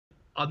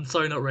I'm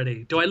so not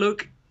ready. Do I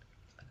look?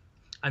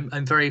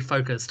 I'm very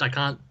focused. I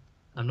can't.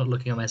 I'm not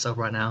looking at myself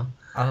right now.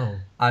 Oh,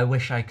 I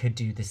wish I could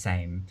do the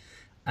same.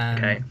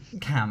 Okay.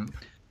 Camp.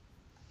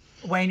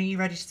 Wayne, are you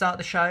ready to start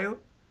the show?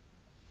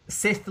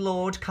 Sith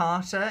Lord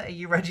Carter, are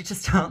you ready to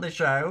start the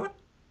show?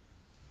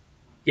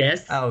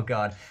 Yes. Oh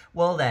god.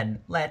 Well then,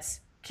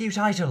 let's cue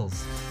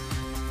titles.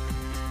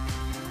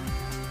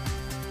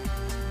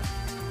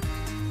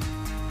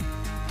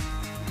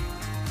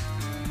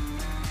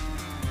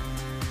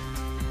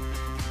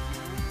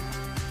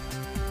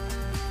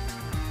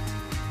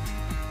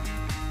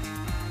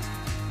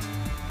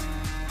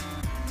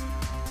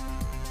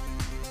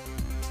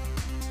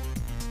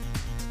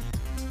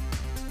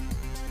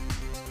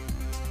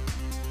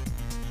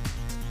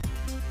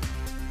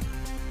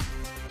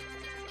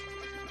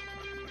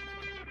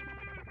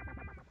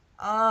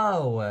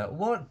 Oh,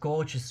 what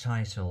gorgeous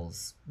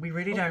titles. We Oh.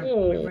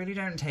 really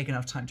don't take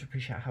enough time to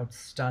appreciate how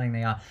stunning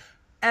they are.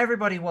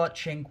 Everybody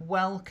watching,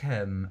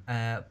 welcome,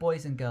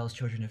 boys and girls,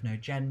 children of no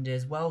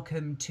genders.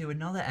 Welcome to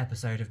another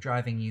episode of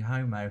Driving You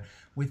Homo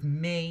with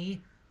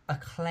me,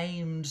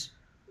 acclaimed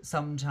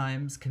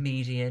sometimes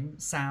comedian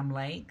Sam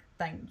Lake.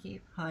 Thank you.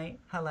 Hi,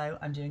 hello.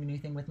 I'm doing a new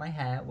thing with my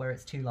hair where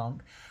it's too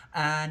long.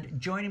 And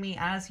joining me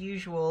as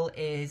usual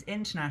is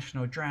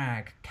international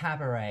drag,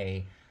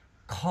 cabaret,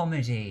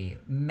 comedy,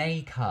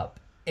 makeup.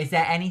 Is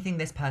there anything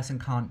this person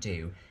can't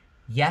do?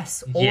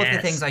 Yes, all of the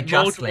things Yes. I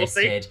just Multiple things.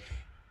 listed.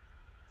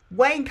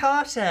 Wayne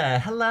Carter,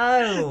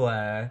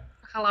 hello.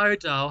 Hello,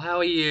 doll. How are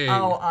Oh, you?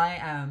 I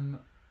am.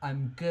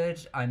 I'm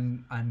good.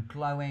 I'm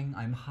glowing.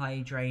 I'm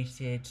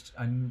hydrated.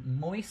 I'm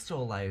moist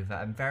all over.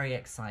 I'm very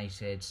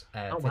excited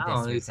Oh for this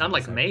wow, you week's sound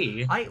like episode.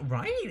 me. I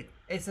right.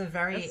 That's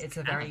It's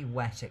a cat. very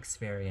wet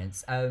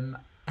experience.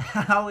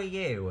 How are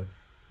you?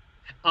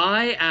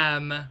 I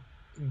am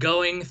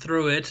going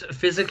through it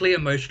physically,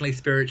 emotionally,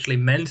 spiritually,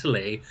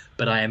 mentally,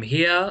 but I am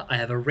here. I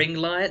have a ring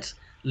light.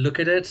 Look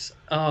at it.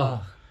 Oh,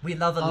 Oh, we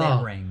love a lit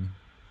oh, ring.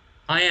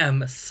 I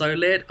am so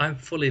lit. I'm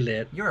fully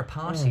lit. You're a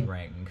party Oh,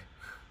 ring.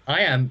 I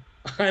am.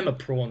 I'm a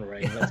prawn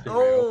ring. Let's be real.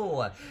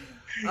 Oh,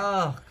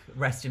 oh,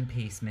 rest in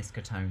peace, Miss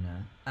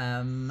Katona.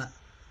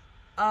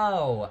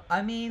 Oh,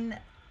 I mean,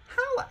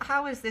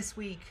 how has this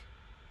week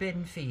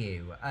been for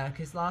you?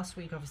 Because last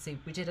week, obviously,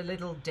 we did a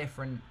little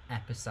different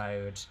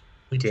episode,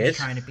 We just did.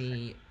 trying to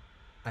be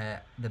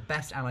the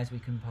best allies we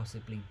can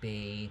possibly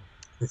be.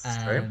 This is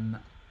true. Um,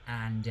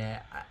 and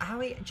how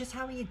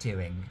are you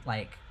doing?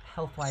 Like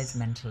health wise,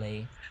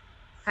 mentally.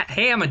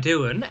 Hey, am I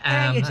doing?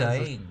 How are you That is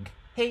a, doing?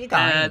 How you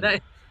uh, going?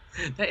 that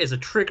that is a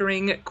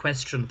triggering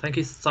question. Thank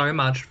you so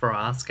much for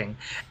asking.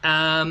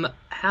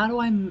 How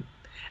do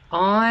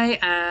I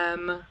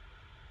am.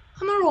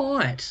 I'm all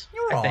right,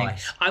 You're I think.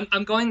 alright.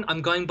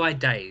 I'm going by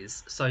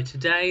days. So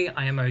today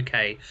I am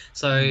okay.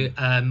 So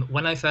Mm.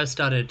 when I first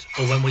started,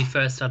 or when we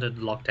first started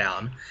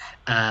lockdown,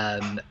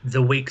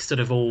 the weeks sort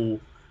of all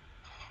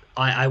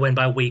I went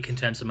by week in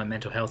terms of my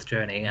mental health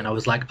journey, and I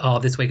was Yes. like, oh,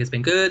 this week has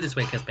been good, this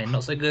week has been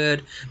not so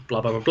good,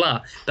 blah blah blah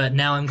blah. But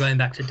now I'm going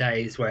back to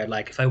days where,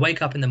 like, if I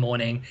wake up in the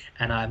morning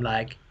and I'm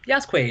like,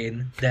 yes,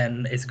 queen,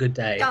 then it's a good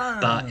day.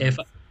 But if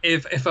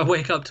Yes. if I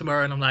wake up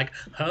tomorrow and I'm like,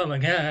 oh my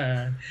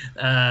god,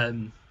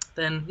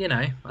 then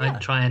I Yeah.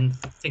 try and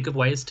think of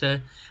ways to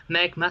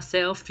make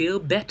myself feel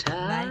Make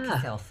better.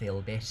 yourself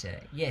feel better.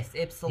 Yes,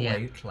 Yeah.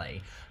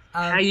 absolutely.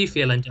 How Um, you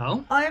feeling,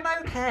 Joel? I'm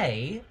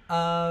okay.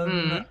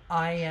 Hmm.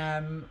 I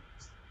am.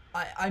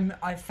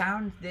 I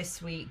found this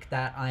week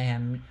that I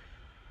am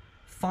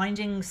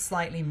finding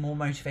slightly more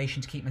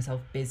motivation to keep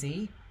myself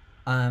busy.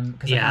 Because I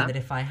find Yeah. that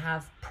if I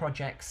have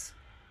projects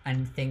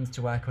and things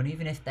to work on,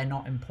 even if they're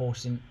not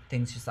important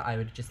things, just that I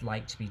would just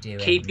like to be Keep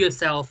doing,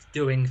 yourself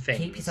doing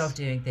keep yourself things.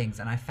 doing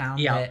things. And I found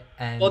Yeah.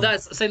 that, Well,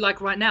 that's so,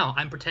 like, right now,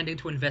 I'm pretending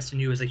to invest in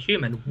you as a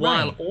human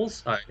while right,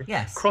 also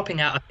yes.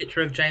 cropping out a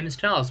picture of James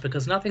Charles,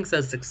 because nothing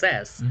says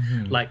success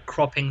Mm-hmm. like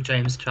cropping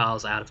James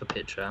Charles out of a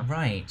picture.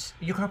 Right.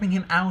 You're cropping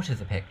him out of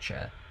the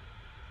picture.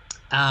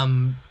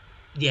 Um,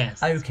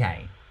 yes.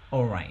 Okay.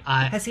 All right.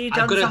 I Has he I've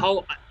done got a some?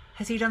 whole.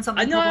 Has he done I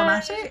something know.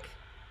 problematic?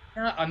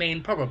 I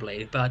mean,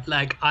 probably, but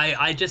like,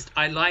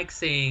 I like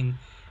seeing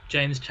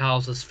James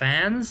Charles's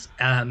fans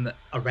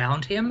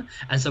around him,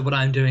 and so what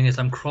I'm doing is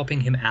I'm cropping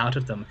him out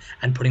of them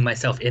and putting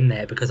myself in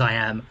there because I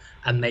am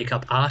a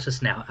makeup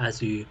artist now,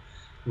 as you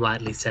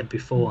rightly said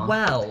before.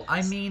 Well,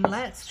 I mean,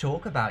 let's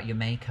talk about your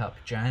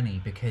makeup journey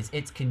because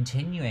it's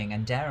continuing,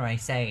 and dare I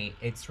say,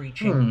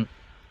 Hmm.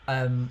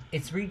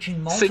 it's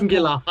reaching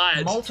Singular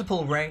height.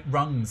 multiple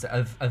rungs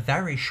of a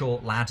very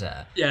short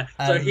ladder. Yeah.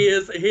 So Um,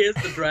 here's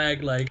the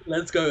drag. Like,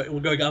 let's go. We're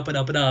going up and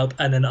up and up,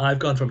 and then I've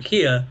gone from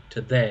here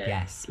to there.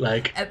 yes.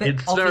 Like, But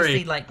it's obviously,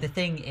 very. like, the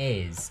thing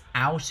is,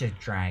 out of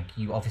drag,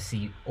 you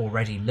obviously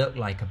already look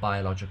like a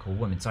biological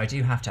woman. So I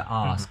do have to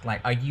Mhm. ask,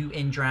 like, are you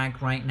in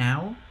drag right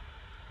now?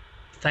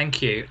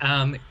 Thank you.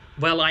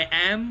 Well, I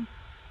am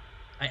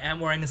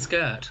wearing a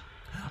skirt,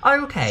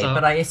 Okay, so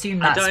but I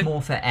assume I that's don't.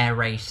 more for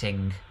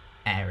aerating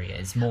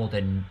areas more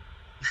than.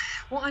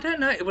 Well, I don't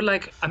know. It would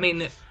like. I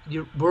mean,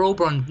 we're all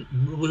born.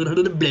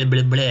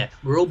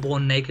 We're all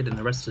born naked, and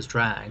the rest is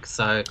drag.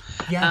 So,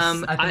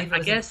 Yes, I believe it I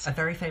was guess a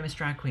very famous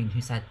drag queen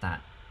who said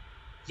that.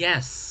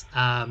 yes.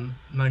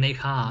 Monique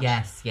Hart.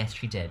 Yes, yes,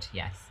 she did.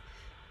 Yes.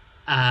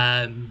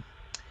 Um,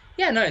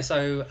 yeah, no.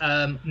 So,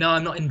 no,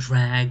 I'm not in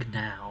drag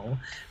now,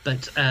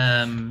 but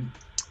yeah,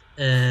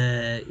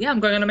 I'm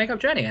going on a makeup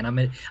journey, and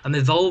I'm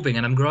evolving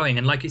and I'm growing.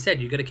 And like you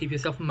said, you got to keep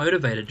yourself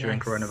motivated during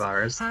Yes.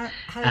 coronavirus. Ha-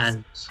 has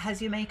And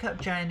has your makeup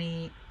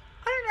journey?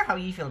 I don't know how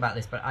you feel about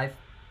this, but I've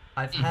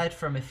mm, heard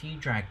from a few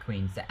drag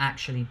queens that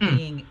actually mm,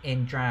 being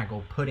in drag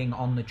or putting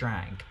on the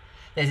drag,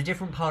 there's a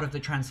different part of the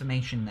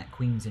transformation that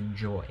queens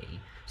enjoy.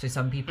 So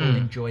some people mm,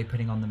 enjoy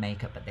putting on the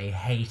makeup, but they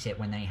hate it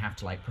when they have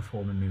to like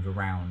perform and move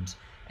around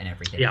and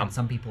everything. yeah. And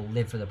some people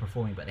live for the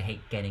performing, but they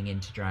hate getting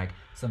into drag.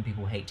 Some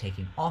people hate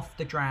taking off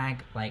the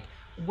drag. Like,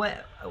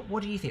 what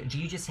do you think? Do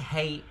you just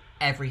hate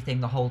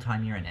everything the whole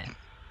time you're in it?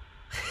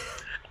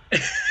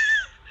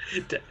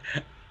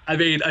 I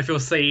mean, I feel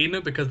seen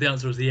because the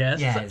answer is yes.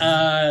 Yes.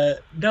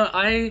 No,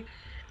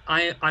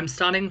 I'm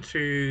starting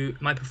to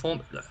my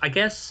perform. I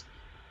guess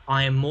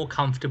I am more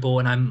comfortable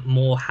and I'm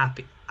more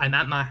happy. I'm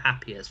at my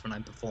happiest when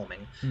I'm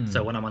performing.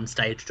 So Hmm. when I'm on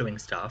stage doing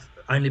stuff,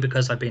 only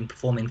because I've been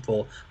performing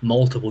for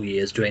multiple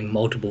years, doing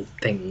multiple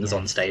things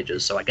on Yes.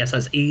 stages. So I guess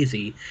that's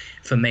easy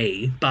for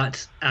me.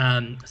 But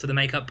so the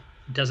makeup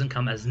doesn't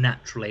come as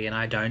naturally, and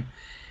I don't.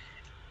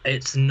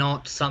 It's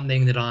not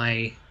something that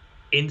I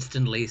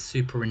instantly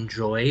super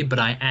enjoy, but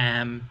I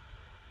am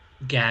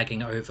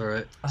gagging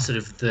over Oh, sort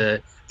of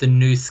the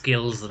new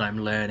skills that I'm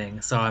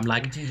learning. So I'm I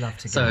like, do love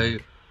to so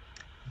gag.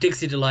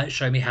 Dixie Delight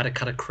showed me how to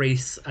cut a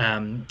crease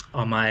on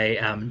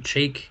my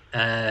cheek,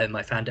 my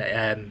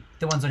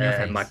The ones on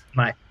your my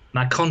face.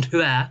 my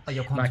contour, Oh,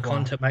 your my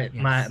contour. contour,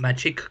 Yes. my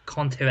cheek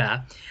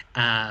contour.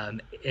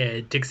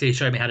 Dixie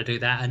showed me how to do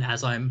that, and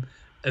as I'm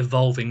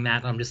evolving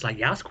that, I'm just like,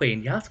 yes,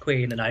 queen,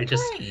 and I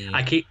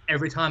Great. keep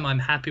every time I'm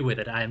happy with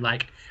it, I'm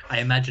like, I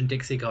imagine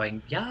Dixie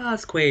going,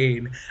 yes,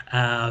 queen,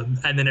 and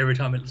then every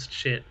time it's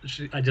shit,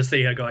 I just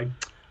see her going,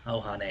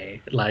 oh,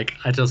 honey, like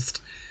I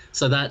just,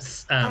 so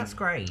that's That's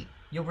great.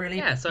 You're really,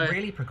 yeah, so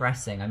really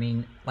progressing. I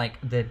mean, like,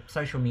 the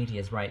social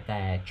media's right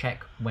there.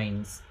 Check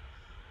Wayne's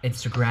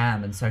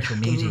Instagram and social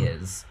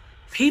medias.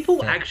 people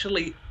For...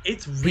 actually,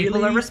 it's People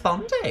are really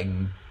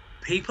responding.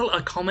 people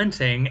are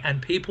commenting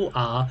and people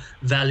are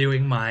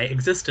valuing my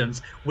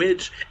existence,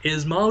 which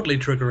is mildly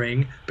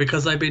triggering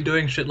because I've been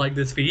doing shit like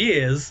this for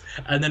years,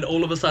 and then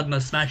all of a sudden I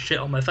smash shit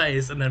on my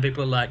face, and then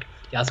people are like,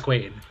 "Yes,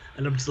 queen,"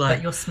 and I'm just But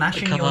like, you're I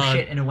smashing your can't.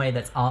 shit in a way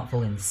that's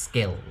artful and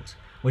skilled,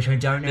 which I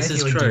don't know This if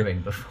you is were true.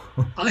 doing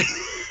before. I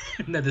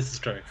no, this is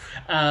true.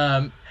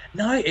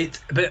 No, it's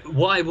but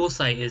what I will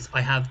say is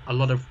I have a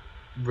lot of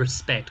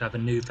respect. I have a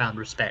newfound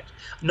respect.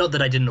 Not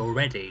that I didn't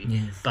already,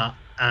 Yes. but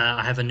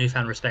I have a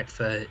newfound respect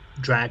for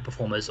drag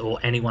performers or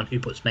anyone who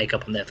puts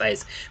makeup on their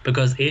face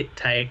because it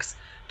takes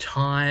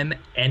time,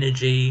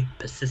 energy,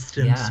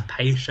 persistence, Yeah.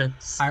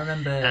 patience. I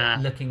remember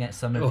Uh, looking at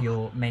some of oh,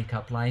 your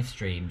makeup live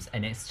streams,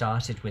 and it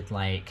started with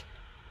like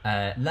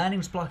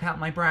learning to block out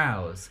my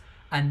brows,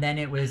 and then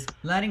it was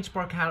learning to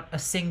block out a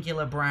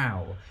singular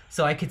brow.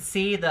 So I could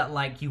see that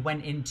like you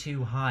went in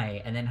too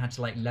high, and then had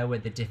to like lower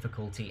the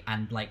difficulty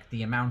and like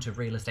the amount of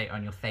real estate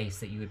on your face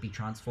that you would be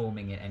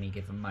transforming at any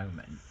given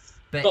moment.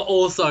 But but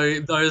also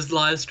those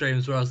live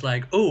streams where I was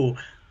like, "Oh,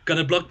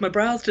 gonna block my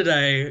brows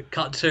today."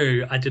 Cut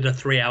to, I did a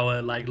 3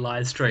 hour like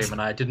live stream, and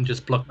I didn't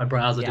just block my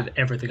brows; I yeah, did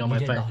everything on you my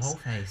did the whole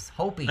face. face,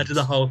 whole I did the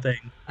beat. whole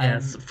thing.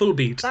 Yes, Um, full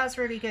beat. That's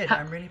really good. Ha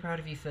I'm really proud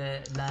of you for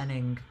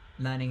learning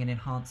and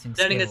enhancing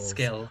learning a skills.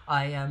 skill.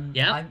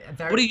 Yeah. I'm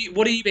very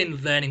What have you been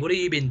learning? What have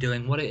you been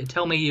doing?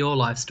 Tell me your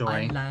life I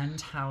story.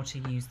 learned how to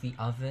use the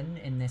oven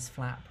in this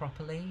flat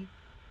properly.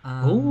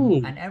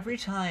 Oh, And every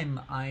time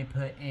I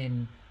put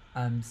in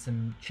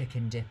some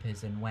chicken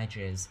dippers and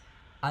wedges,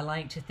 I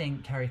like to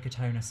think Kerry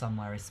Katona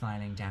somewhere is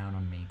smiling down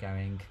on me,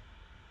 going,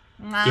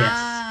 yes.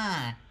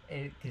 ah,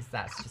 because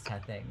that's just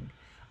her thing.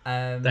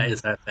 That Um,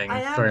 is her thing,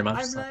 very much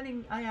I'm so.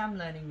 learning. I am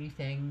learning new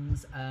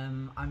things.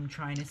 I'm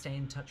trying to stay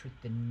in touch with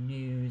the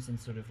news and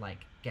sort of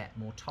like get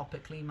more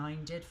topically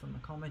minded from the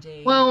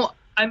comedy. Well,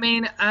 I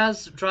mean,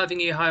 as Driving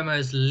You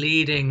Homo's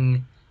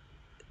leading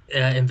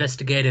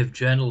investigative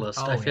journalist,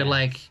 Oh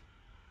yes,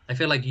 I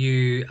feel like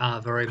you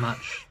are very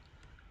much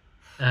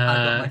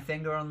I've got uh, my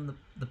finger on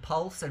the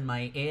pulse and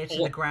my ear to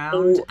the or,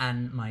 ground or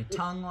and my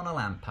tongue on a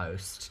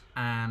lamppost,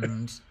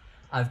 and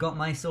I've got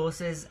my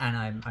sources and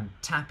I'm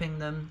tapping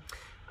them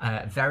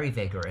very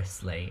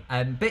vigorously.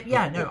 But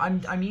yeah, no, or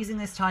I'm using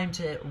this time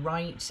to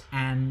write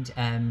and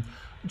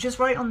just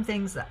write on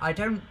things that I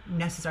don't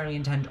necessarily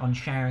intend on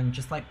sharing,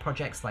 just like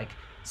projects like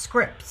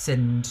scripts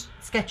and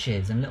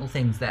sketches and little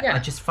things that are yeah,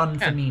 just fun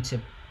for yeah. me to,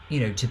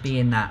 to be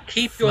in that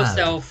Keep flow.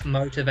 yourself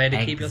motivated.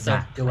 Keep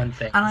yourself Exactly. doing And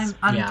things.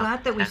 I'm Yeah.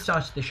 glad that we've Yeah.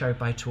 started the show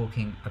by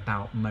talking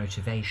about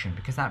motivation,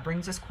 because that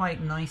brings us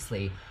quite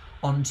nicely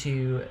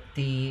onto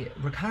the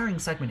recurring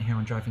segment here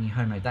on Driving You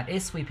Homo that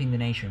is sweeping the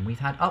nation. We've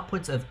had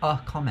upwards of a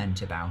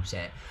comment about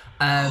it.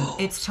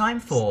 It's time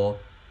for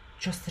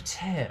just the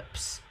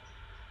tips.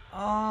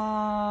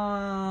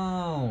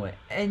 Oh,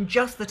 and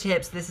just the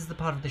tips. This is the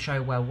part of the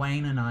show where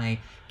Wayne and I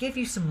give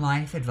you some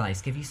life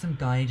advice, give you some Mm,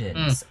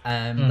 guidance. The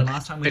mm.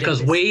 last time we did Because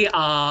this, we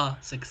are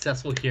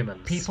successful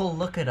humans. people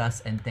look at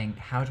us and think,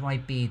 "How do I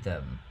be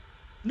them?"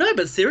 No,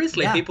 but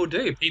seriously, Yeah. people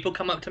do. People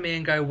come up to me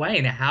and go,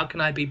 Wayne, how can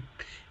I be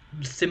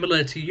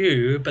similar to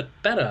you but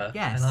better? And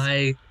Yes.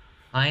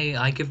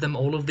 I give them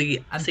all of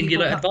the And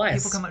singular people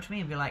advice. come up to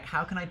me and be like,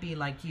 "How can I be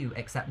like you,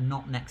 except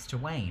not next to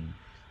Wayne?"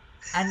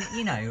 And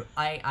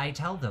I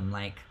tell them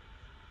like,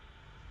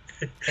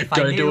 if I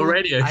Don't do a knew,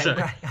 radio show.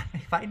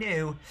 if I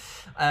knew.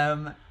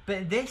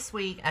 But this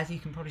week, as you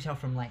can probably tell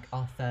from like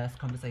our first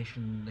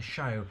conversation in the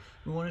show,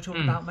 we want to talk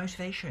Mm. about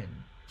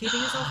motivation,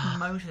 keeping yourself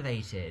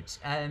motivated.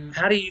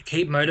 How do you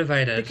keep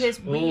motivated? Because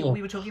we Oh.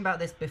 we were talking about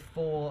this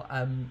before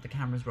the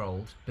cameras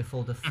rolled,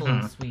 before the full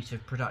Mhm. suite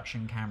of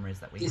production cameras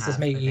that we This have is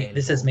me. available.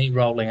 This is me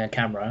rolling a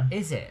camera.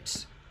 Is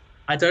it?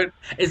 I don't.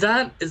 Is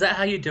that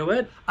how you do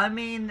it? I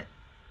mean,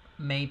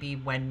 maybe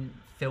when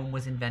film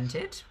was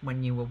invented,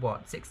 when you were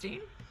what,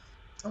 16?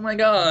 Oh my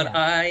God! Yeah.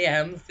 I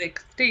am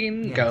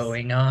 16, Yes.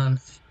 going on.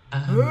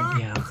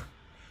 Yeah.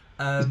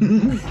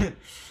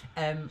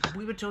 Um,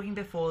 we were talking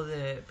before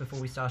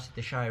we started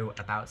the show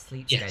about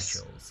sleep Yes.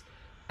 schedules.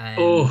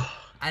 Oh,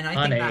 And I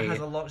think that honey. has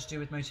a lot to do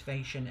with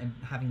motivation and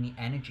having the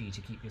energy to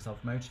keep yourself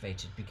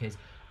motivated, because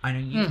I know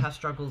you have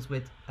struggles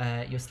with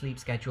your sleep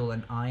schedule,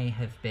 and I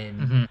have been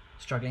Mhm.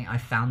 struggling. I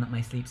found that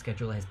my sleep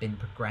schedule has been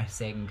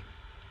progressing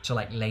to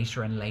like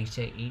later and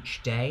later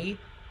each day.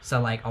 So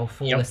like I'll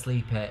fall Yep.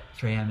 asleep at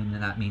 3 a.m. and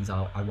then that means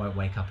I won't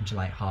wake up until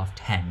like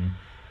 10:30.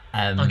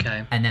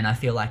 Okay. And then I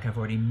feel like I've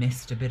already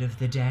missed a bit of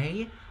the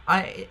day.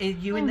 Are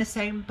you in the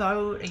same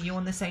boat? Are you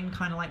on the same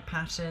kind of like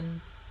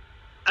pattern?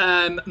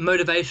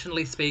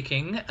 Motivationally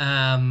speaking,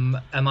 am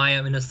I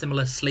in a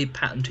similar sleep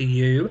pattern to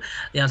you?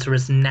 The answer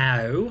is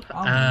no.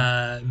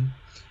 Oh.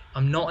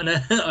 I'm not in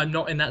a I'm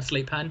not in that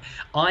sleep pattern.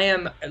 I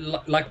am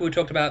like we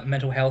talked about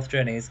mental health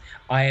journeys.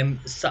 I am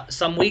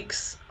some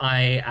weeks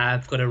I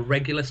have got a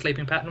regular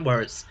sleeping pattern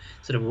where it's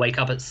sort of wake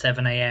up at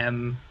 7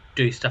 a.m.,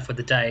 do stuff for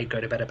the day, go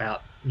to bed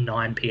about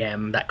 9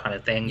 p.m., that kind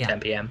of thing, Yeah. 10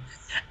 p.m.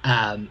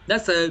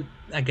 That's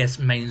I guess,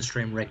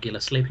 mainstream regular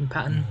sleeping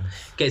pattern.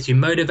 Yes. Gets you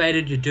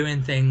motivated, you're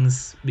doing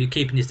things, you're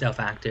keeping yourself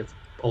active,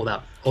 all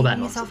that Keeping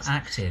nonsense. yourself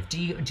active.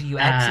 Do you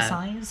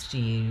exercise? Do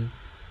you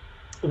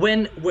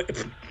When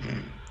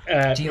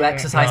do you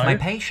exercise no. my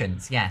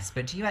patience? Yes,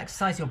 but do you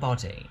exercise your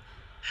body?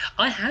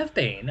 I have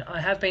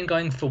been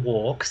going for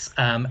walks,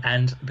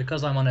 and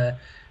because I'm on a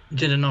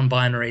gender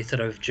non-binary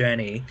sort of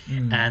journey,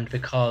 and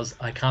because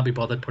I can't be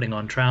bothered putting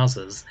on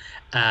trousers,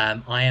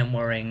 I am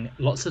wearing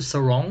lots of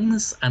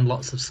sarongs and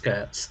lots of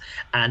skirts,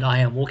 and I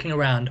am walking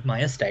around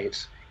my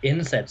estate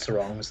in said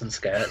sarongs and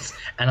skirts,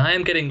 and I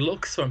am getting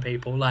looks from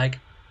people like,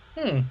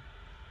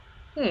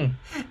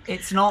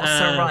 It's not so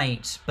Uh,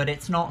 right, but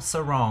it's not so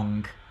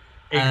wrong.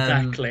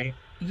 exactly.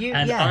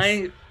 And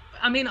Yes.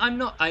 I mean,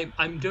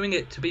 I'm doing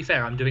it, to be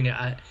fair, I'm doing it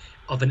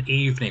of an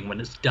evening when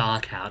it's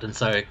dark out, and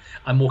so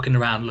I'm walking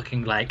around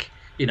looking like,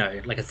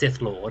 like a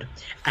Sith Lord,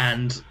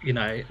 and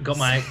got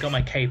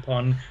my cape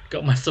on,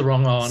 got my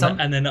sarong on,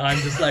 and then I'm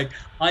just like,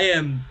 I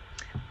am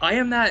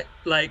that,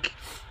 like,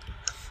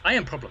 I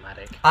am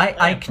problematic.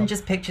 I can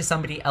just picture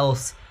somebody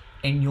else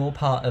in your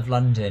part of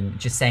London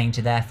just saying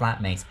to their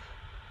flatmates,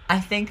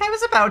 "I think I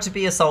was about to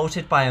be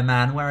assaulted by a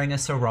man wearing a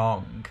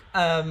sarong."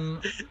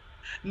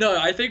 No,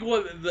 I think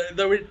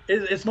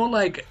it's more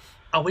like,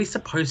 are we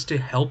supposed to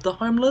help the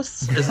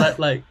homeless? Is that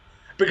like,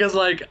 because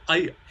like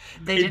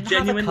They didn't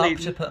genuinely have a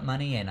cup to put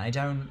money in. I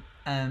don't.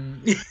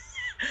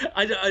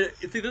 I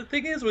see, the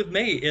thing is with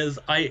me is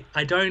I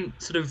don't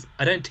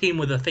team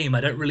with a theme.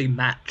 I don't really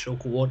match or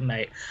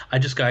coordinate. I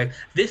just go,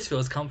 this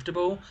feels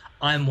comfortable,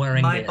 I'm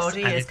wearing My this,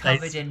 body and is it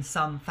covered tastes in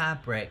some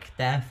fabric,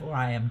 therefore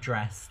I am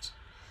dressed.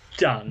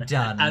 done.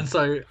 And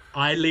so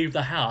I leave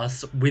the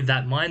house with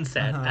that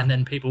mindset, and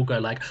then people go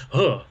like,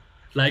 oh,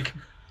 like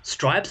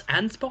stripes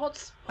and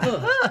spots.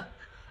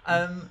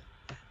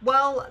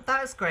 Well,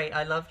 that's great.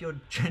 I love your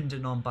gender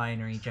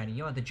non-binary, Jenny.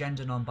 You are the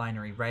gender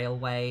non-binary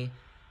railway.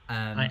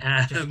 I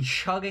am just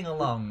chugging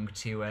along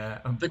to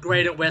the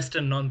Greater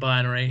Western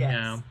non-binary.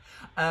 Yes.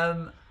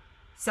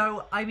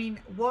 So, I mean,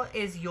 what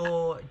is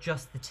your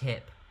just the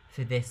tip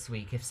for this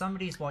week? If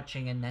somebody's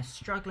watching and they're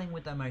struggling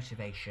with their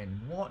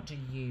motivation, what do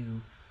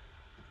you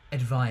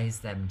advise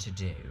them to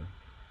do?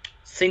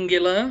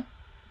 Singular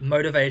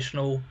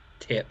motivational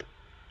tip.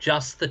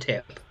 Just the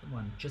tip.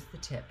 One, just the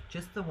tip,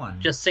 just the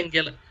one. Just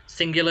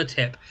singular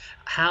tip.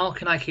 How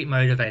can I keep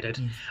motivated?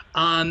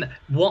 Yes.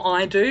 What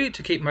I do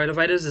to keep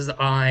motivated is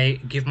I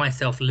give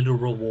myself little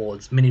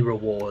rewards, mini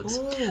rewards.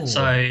 Ooh.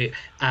 So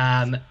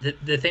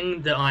the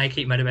thing that I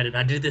keep motivated,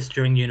 I did this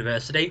during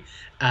university,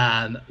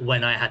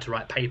 when I had to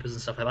write papers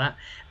and stuff like that.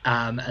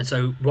 And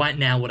so right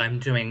now what I'm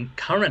doing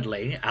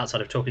currently,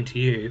 outside of talking to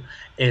you,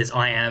 is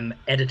I am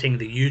editing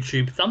the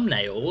YouTube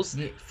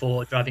thumbnails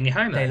for Driving You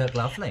Home. They look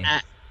lovely.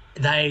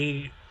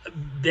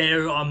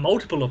 There are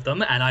multiple of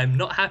them, and I'm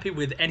not happy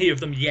with any of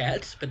them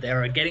yet, but they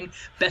are getting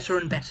better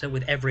and better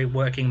with every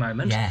working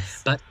moment.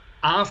 Yes. But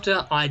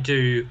after I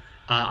do,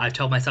 I've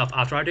told myself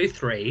after I do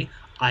three,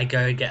 I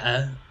go get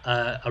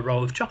a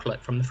roll of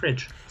chocolate from the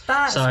fridge. So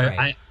That's great.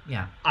 I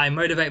Yeah. I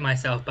motivate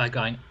myself by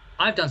going,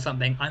 I've done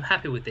something. I'm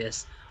happy with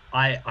this.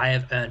 I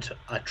have earned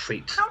a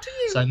treat.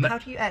 So How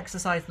do you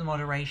exercise the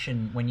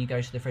moderation when you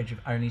go to the fridge of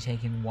only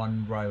taking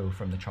one row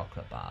from the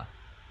chocolate bar?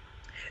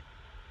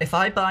 If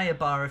I buy a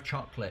bar of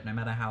chocolate, no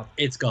matter how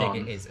it's big gone.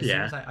 it is, as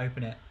soon as I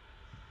open it,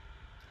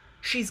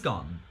 she's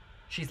gone.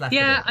 She's left the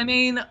Yeah, building. I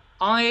mean,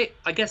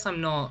 I guess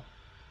I'm not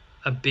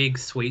a big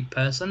sweet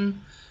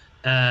person,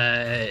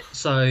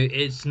 so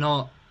it's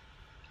not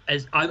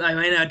as I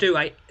mean I do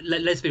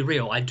let's be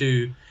real, I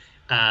do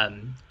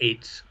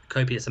eat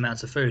copious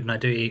amounts of food, and I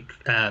do eat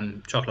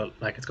chocolate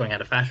like it's going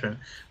out of fashion,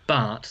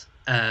 but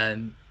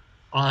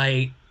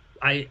I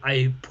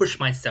I push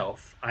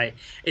myself. I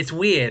It's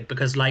weird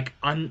because like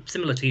I'm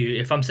similar to you.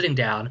 If I'm sitting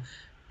down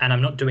and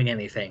I'm not doing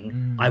anything,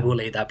 I Mm,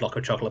 will eat that block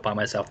of chocolate by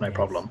myself, no yes.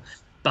 problem.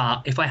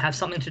 But if I have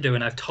something to do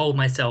and I've told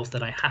myself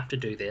that I have to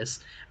do this,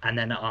 and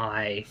then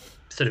I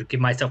sort of give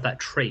myself that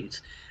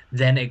treat,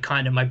 then it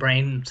kind of my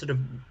brain sort of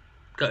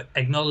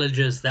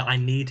acknowledges that I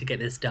need to get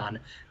this done,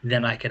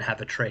 then I can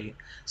have a treat.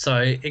 So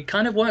it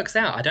kind of works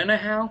out. I don't know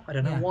how, I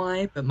don't know Yeah.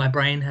 why, but my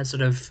brain has But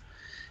sort of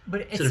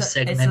it's a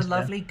segmented it.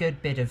 lovely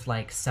good bit of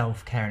like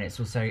self-care, and it's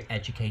also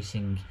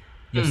educating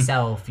Mm,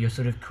 yourself. You're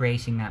sort of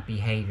creating that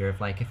behavior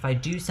of like, if I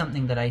do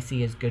something that I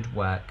see as good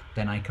work,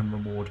 then I can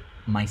reward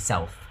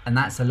myself, and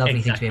that's a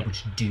lovely thing to be exactly. able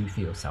to do for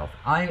yourself.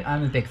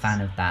 I'm a big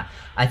fan of that.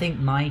 I think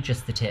my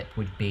just the tip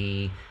would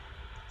be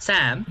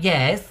Sam,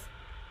 yes,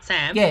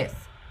 Sam. yes,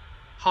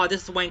 Hi,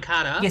 this is Wayne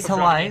Carter yes, from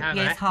Driving You hello, Homo.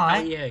 yes, How are hi,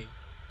 you?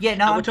 yeah,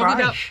 no, We're I'm talking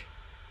about. great.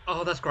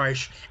 Oh, that's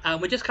gross.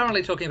 We're just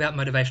currently talking about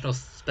motivational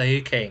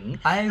speaking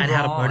Oh and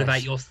how to motivate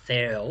right,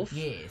 yourself.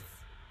 yes,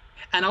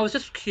 And I was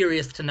just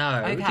curious to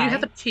know, do you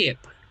have a okay,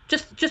 tip?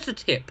 Just a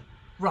tip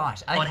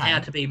right, on how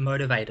okay. to be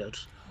motivated.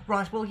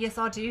 Right, well, yes,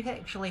 I do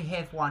actually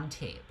have one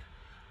tip.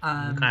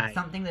 Okay.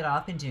 Something that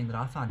I've been doing that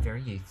I find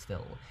very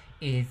useful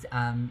is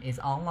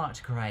I like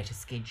to create a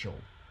schedule.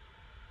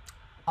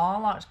 I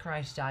like to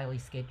create a daily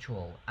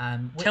schedule.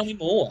 Tell me Which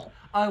more.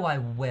 oh, I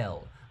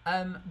will.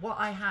 What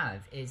I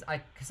have is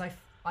I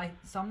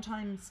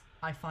sometimes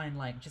I find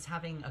like just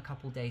having a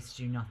couple days to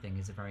do nothing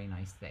is a very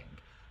nice thing,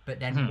 but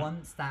then Hmm.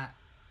 once that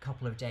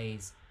couple of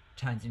days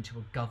turns into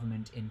a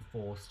government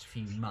enforced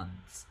few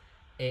months,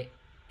 it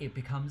it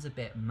becomes a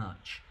bit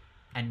much,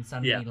 and Yeah.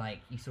 suddenly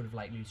like you sort of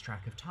like lose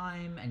track of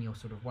time, and you're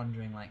sort of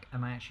wondering like,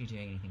 am I actually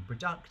doing anything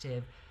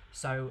productive?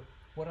 So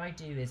what I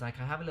do is like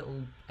I have a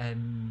little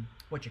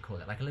what do you call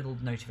it, like a little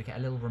notification,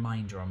 a little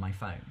reminder on my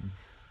phone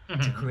to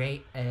Hmm.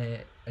 create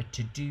a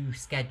to-do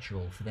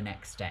schedule for the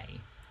next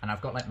day. And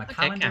I've got like my Okay,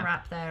 calendar Camp.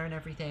 app there and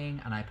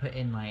everything, and I put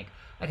in like,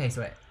 okay,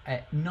 so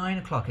at 9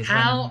 o'clock is when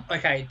How, I'm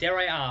okay, dare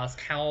I ask,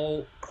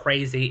 how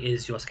crazy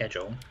is your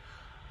schedule?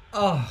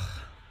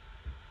 oh,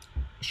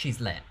 she's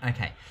lit.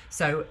 Okay,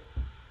 so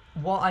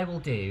what I will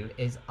do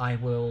is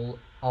I'll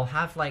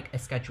have like a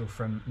schedule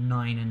from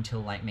 9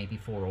 until like maybe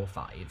 4 or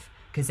 5,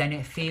 because then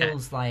it Okay.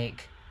 feels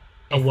like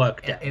A if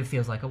work it day.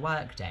 feels like a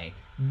work day.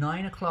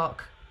 9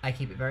 o'clock, I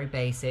keep it very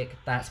basic.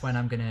 That's when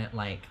I'm gonna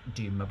like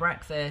do my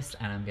breakfast,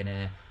 and I'm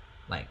gonna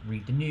like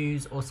read the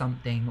news or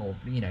something, or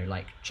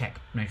like check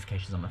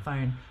notifications on my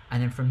phone.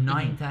 And then from Hmm.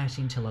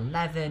 9:30 until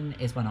 11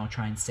 is when I'll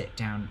try and sit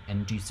down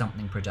and do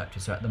something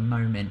productive. So at the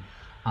moment,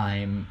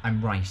 I'm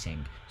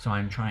writing, so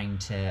I'm trying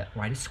to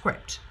write a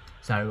script.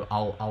 So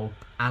I'll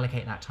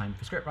allocate that time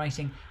for script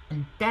writing,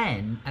 and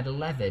then at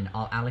 11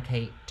 I'll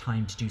allocate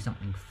time to do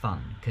something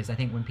fun, because I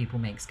think when people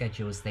make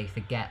schedules they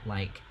forget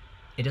like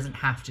it doesn't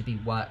have to be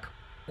work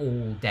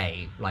all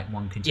day, like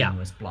one Yeah.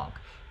 continuous block.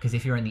 Because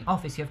if you're in the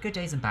office, you have good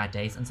days and bad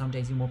days, and some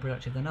days you're more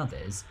productive than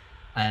others.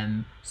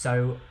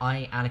 So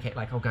I allocate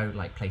like I'll go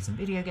like play some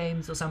video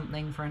games or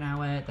something for an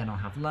hour, then I'll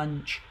have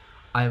lunch.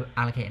 I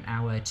allocate an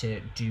hour to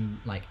do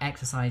like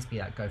exercise, be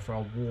that go for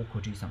a walk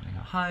or do something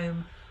at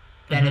home,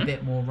 then a Hmm.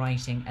 bit more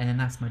writing, and then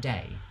that's my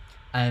day.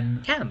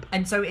 Um, Camp.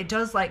 and so it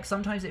does like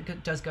sometimes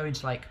it does go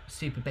into like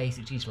super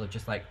basic detail of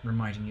just like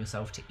reminding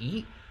yourself to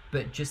eat,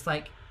 but just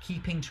like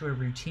keeping to a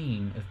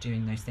routine of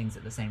doing those things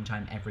at the same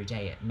time every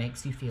day, it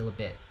makes you feel a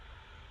bit.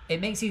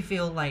 It makes you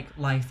feel like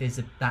life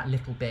is that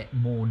little bit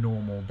more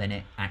normal than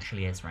it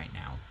actually is right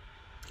now.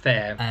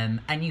 Fair.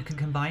 And you can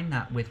combine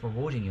that with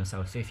rewarding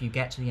yourself. So if you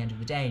get to the end of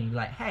the day and you're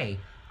like, hey,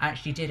 I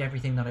actually did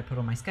everything that I put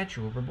on my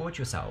schedule, reward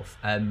yourself.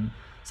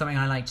 Something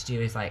I like to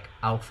do is like,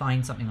 I'll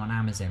find something on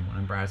Amazon when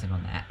I'm browsing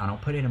on there, and I'll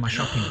put it in my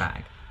shopping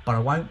bag, but I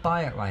won't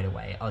buy it right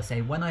away. I'll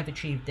say, when I've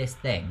achieved this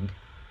thing,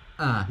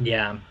 uh,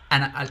 Yeah.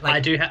 and I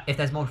like, do have if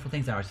there's multiple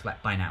things there, I'll just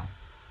like, buy now.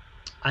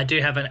 I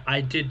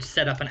did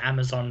set up an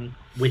Amazon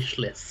wish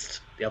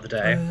list the other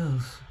day.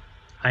 Ugh.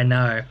 I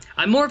know.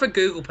 I'm more of a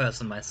Google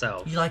person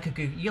myself. You like a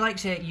Google, you like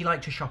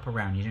to shop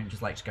around. You don't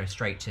just like to go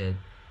straight to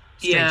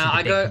Yeah,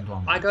 the big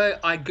conglomerate.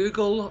 I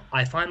Google,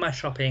 I find my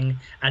shopping,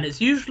 and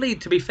it's usually,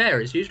 to be fair,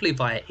 it's usually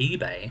via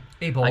eBay.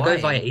 Hey I go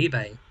via boy.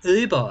 eBay.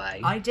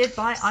 eBay.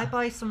 I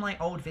buy some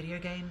like old video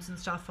games and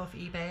stuff off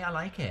eBay. I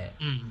like it.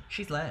 Mm,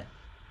 She's lit.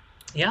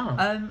 yeah.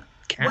 Um,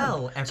 Camp.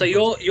 Well, so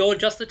everybody. you're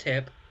just the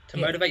tip to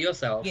Yeah. motivate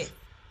yourself. Yeah.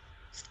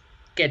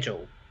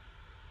 Schedule.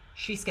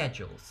 She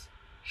schedules.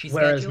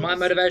 Whereas my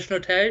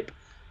motivational tape,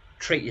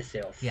 treat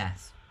yourself.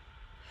 Yes.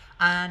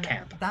 And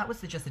Camp. that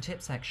was just the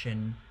tip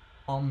section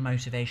on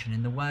motivation.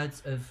 In the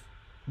words of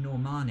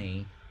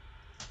Normani,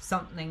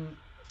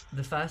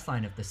 the first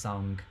line of the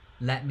song,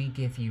 "Let me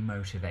give you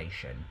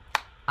motivation."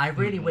 I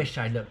really wish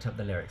I looked up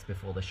the lyrics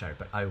before the show,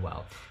 but oh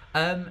well.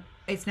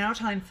 It's now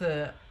time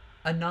for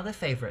another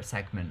favourite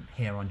segment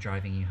here on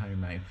Driving You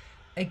Homo.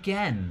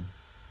 Again,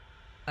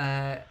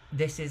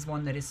 this is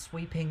one that is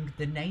sweeping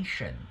the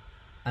nation.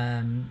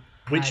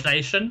 Which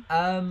nation?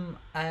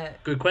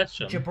 Good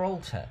question.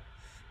 Gibraltar.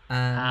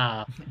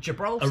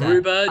 Gibraltar.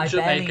 Aruba, I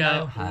barely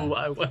know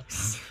Jamaica. her.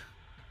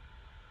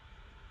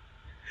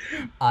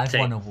 I've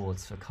won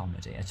awards for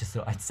comedy. I just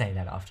thought I'd say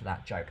that after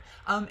that joke.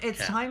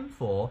 It's time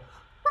for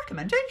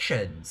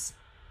recommendations.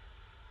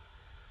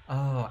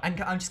 Oh, and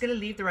I'm just going to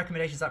leave the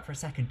recommendations up for a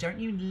second. Don't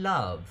you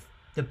love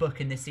the book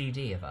and the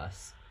CD of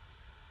us?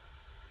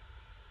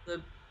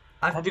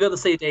 Have you got the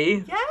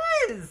CD?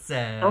 Yes!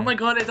 Oh my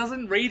god, it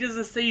doesn't read as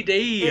a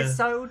CD. It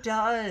so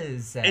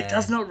does. It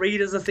does not read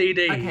as a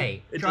CD.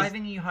 Okay,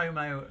 Driving You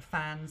Homo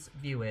fans,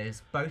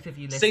 viewers, both of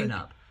you listen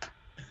up.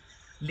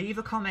 Leave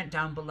a comment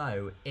down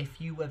below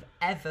if you have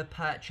ever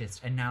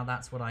purchased a Now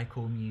That's What I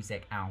Call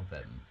Music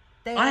album.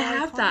 I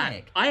have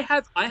that. I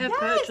have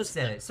purchased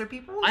it. So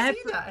people will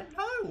see that and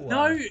know.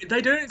 No,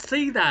 they don't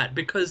see that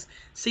because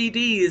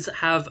CDs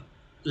have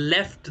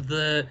left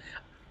the,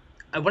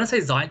 I want to say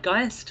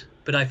zeitgeist,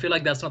 but I feel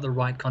like that's not the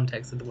right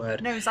context of the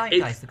word. No,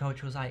 zeitgeist, the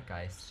cultural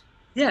zeitgeist.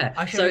 Yeah.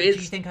 Do you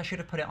think I should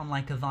have put it on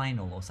like a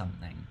vinyl or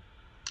something?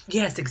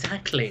 Yes,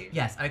 exactly.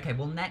 Yes, okay,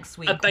 well next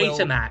week a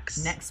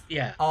Betamax.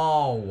 Yeah.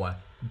 Oh,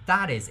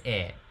 that is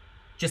it.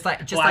 Just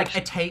like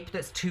a tape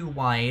that's too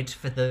wide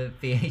for the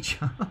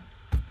VHR.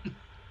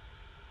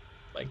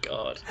 My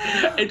god,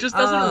 it just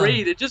doesn't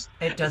read. It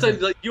doesn't. So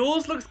like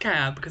yours looks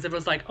camp because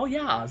everyone's like, oh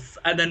yes,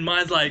 and then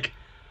mine's like,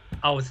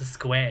 oh, it's a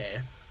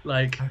square.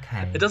 Like,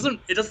 okay, it doesn't.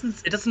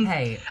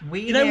 Hey,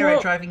 we here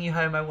at Driving You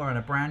Homo, we're on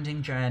a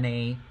branding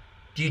journey.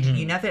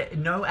 You never.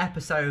 No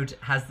episode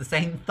has the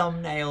same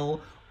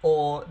thumbnail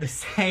or the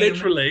same,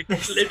 literally,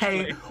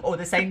 or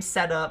the same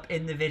setup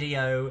in the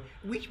video.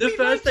 The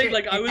first thing,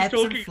 like I was ebbs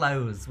talking, and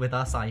flows with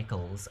our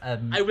cycles.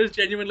 I was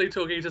genuinely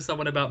talking to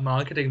someone about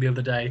marketing the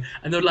other day,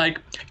 and they're like,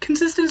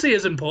 "Consistency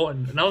is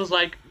important," and I was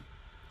like,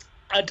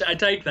 "I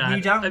take that." We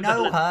don't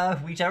know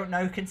her. We don't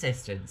know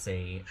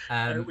consistency.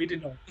 No, we do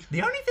not.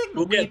 The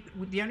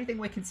only thing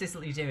we're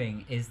consistently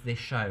doing is this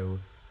show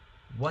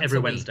every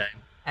Wednesday.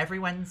 Every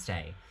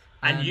Wednesday.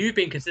 And you've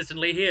been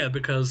consistently here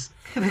because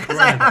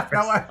I have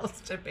nowhere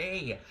else to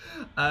be.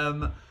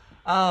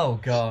 Oh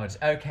god.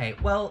 Okay.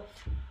 Well,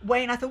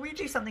 Wayne, I thought we'd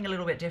do something a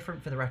little bit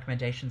different for the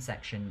recommendation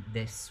section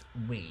this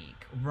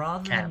week.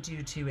 Rather than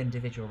do two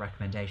individual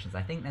recommendations,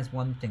 I think there's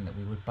one thing that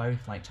we would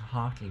both like to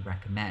heartily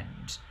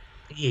recommend.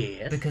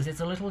 Yes. Because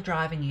it's a little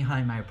Driving You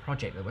Homo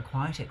project that we're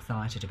quite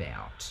excited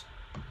about.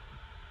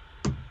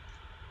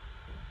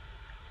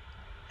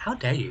 How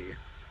dare you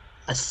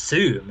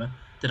assume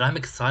that I'm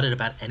excited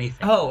about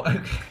anything? Oh,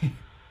 okay.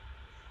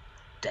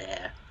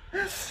 Dare.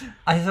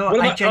 I thought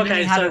I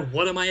genuinely had. So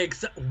what am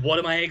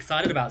I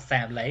excited about,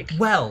 Sam Lake?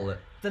 Well,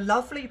 the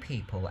lovely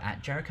people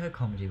at Jericho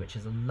Comedy, which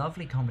is a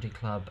lovely comedy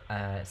club,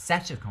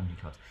 set of comedy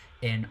clubs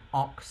in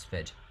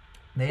Oxford,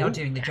 they are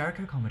doing the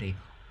Jericho Comedy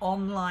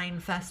Online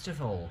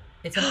Festival.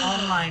 It's an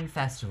online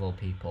festival,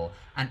 people.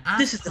 And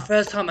this is the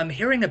first time I'm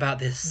hearing about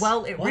this.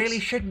 Well, it really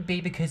shouldn't be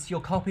because you're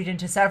copied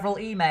into several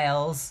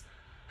emails.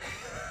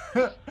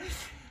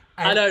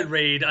 I don't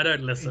read, I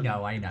don't listen.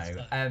 No, I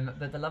know.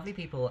 But the lovely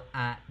people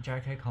at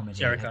Jericho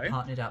Comedy have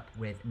partnered up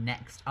with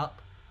Next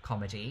Up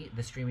Comedy,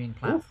 the streaming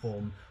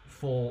platform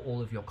for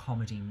all of your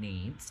comedy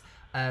needs.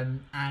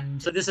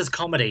 And so this is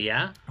comedy,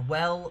 yeah?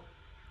 Well,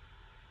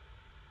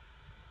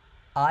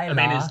 I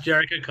mean, it's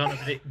Jericho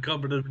Comedy,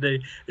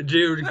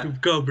 Jericho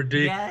Comedy,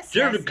 yes,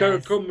 Jericho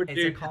yes. Comedy,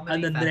 it's a comedy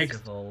and then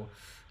festival.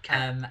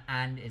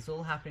 And it's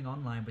all happening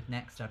online with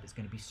Next Up. It's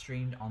going to be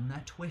streamed on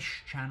their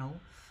Twitch channel.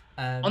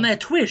 On their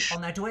Twitch?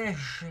 On their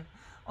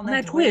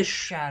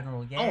Twitch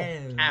channel,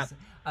 yes.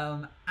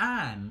 Oh,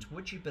 and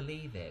would you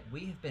believe it?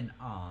 We have been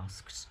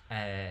asked,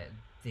 as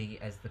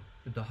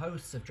the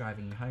hosts of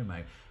Driving You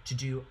Homo, to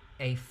do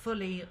a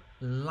fully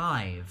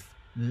live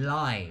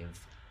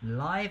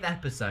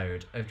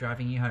episode of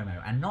Driving You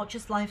Homo, and not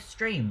just live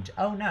streamed.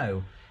 Oh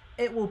no,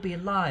 it will be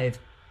live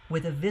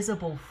with a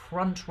visible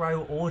front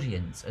row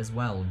audience as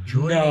well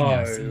joining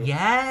us.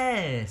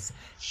 Yes.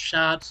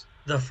 Shut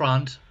the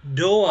front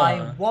door.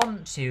 I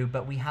want to,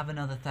 but we have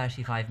another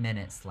 35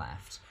 minutes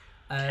left.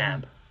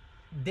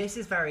 This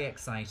is very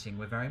exciting.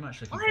 We're very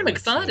much looking forward to it. I'm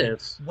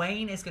excited.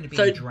 Wayne is going to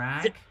be in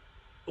drag.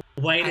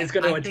 Wayne is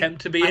going to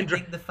attempt to be in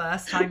drag. I think the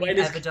first time you've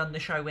ever done the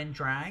show in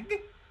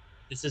drag.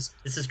 This is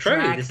true.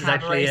 Drag this is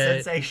actually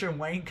sensation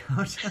Wayne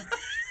Carter.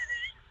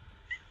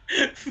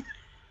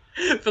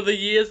 For the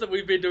years that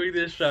we've been doing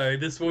this show,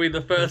 this will be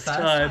the first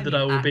time that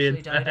I will be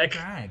in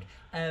drag.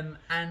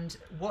 And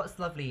what's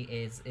lovely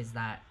is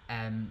that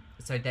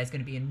so there's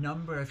going to be a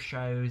number of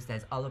shows.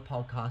 There's other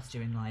podcasts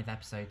doing live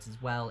episodes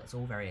as well. It's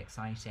all very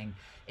exciting.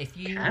 If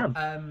you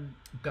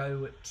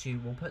go to,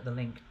 we'll put the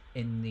link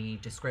in the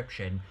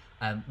description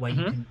where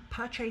you can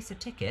purchase a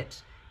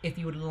ticket if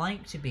you would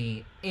like to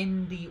be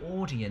in the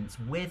audience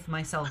with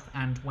myself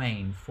and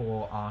Wayne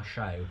for our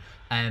show.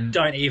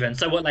 Don't even.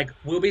 So what? Like,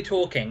 we'll be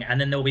talking, and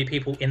then there'll be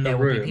people in the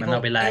room, and they'll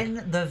be like, in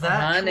the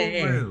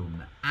virtual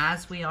room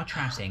as we are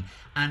chatting.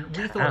 And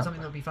we thought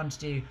something that would be fun to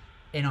do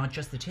in our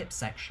Just the Tips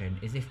section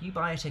is if you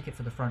buy a ticket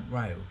for the front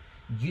row,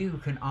 you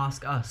can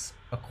ask us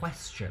a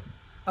question.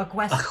 A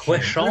question.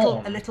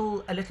 A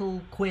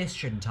little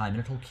question time. A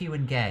little Q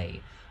and gay.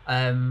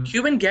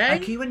 Q and gay.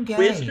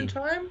 Question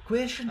time.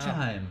 Question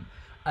time.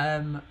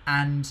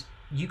 And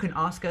you can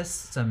ask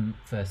us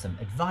for some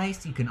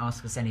advice. You can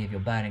ask us any of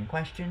your burning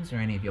questions or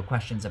any of your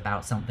questions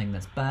about something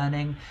that's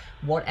burning,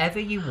 whatever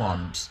you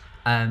want,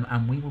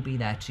 and we will be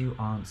there to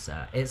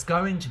answer. It's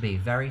going to be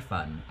very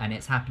fun, and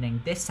it's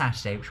happening this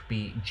Saturday, which will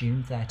be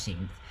June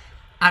 13th,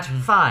 at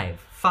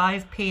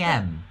 5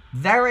 p.m.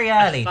 Very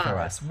early for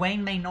us.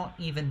 Wayne may not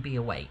even be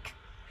awake.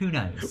 Who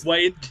knows?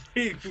 Wayne,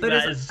 but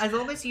as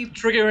long as you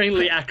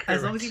triggeringly accurate.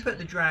 As long as you put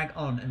the drag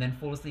on and then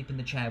fall asleep in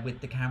the chair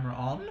with the camera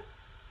on.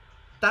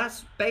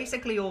 That's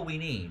basically all we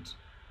need.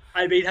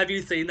 I mean, have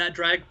you seen that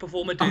drag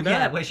performer do that?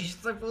 Yeah, where she just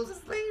falls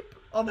asleep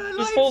on her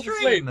live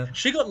stream.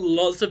 She got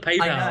lots of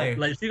PayPal. I know.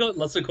 Like, she got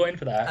lots of coin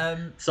for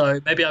that. So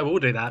maybe I will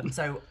do that.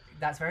 So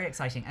that's very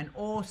exciting. And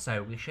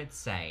also, we should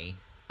say,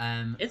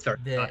 it's very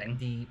exciting.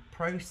 The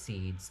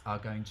proceeds are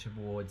going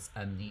towards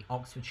the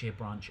Oxfordshire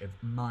branch of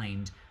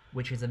Mind,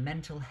 which is a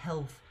mental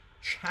health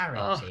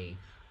charity.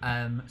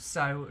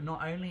 So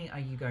not only are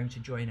you going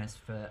to join us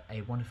for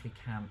a wonderfully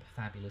camp,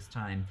 fabulous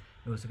time,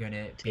 we're also going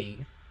to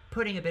be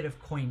putting a bit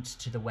of coin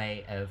to the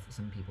way of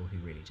some people who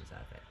really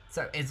deserve it.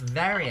 So it's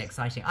very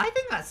exciting. I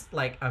think that's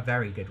like a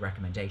very good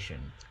recommendation.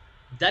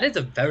 That is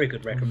a very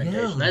good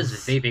recommendation. Yes.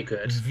 That's very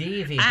good.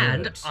 Very good.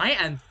 And I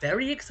am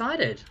very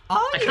excited.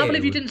 I can't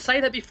believe you didn't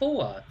say that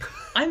before.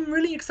 I'm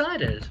really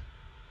excited.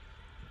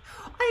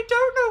 I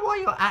don't know why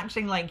you're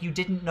acting like you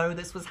didn't know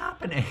this was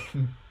happening.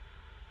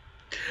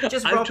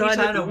 Just Robbie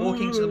Turner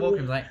walking to the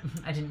walk-in like,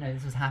 I didn't know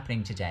this was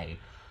happening today.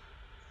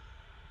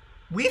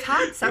 We've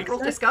had several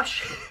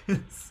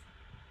discussions.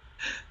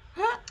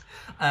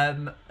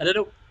 I don't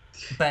know.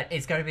 But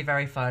it's going to be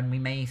very fun. We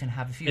may even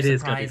have a few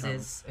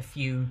surprises, a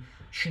few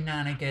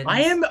shenanigans.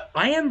 I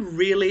am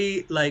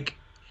really, like,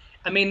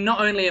 I mean,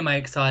 not only am I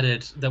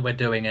excited that we're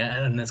doing it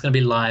and it's going to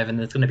be live and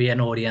there's going to be an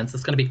audience,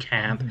 it's going to be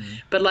camp,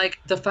 but, like,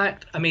 the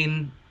fact, I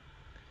mean,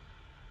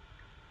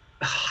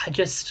 I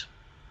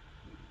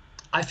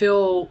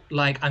feel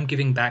like I'm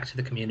giving back to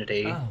the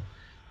community. Oh.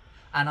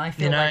 And I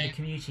feel like the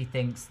community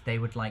thinks they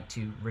would like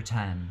to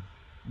return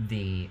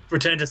to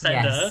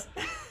sender. Yes.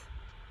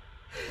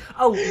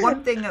 Oh,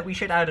 one thing that we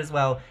should add as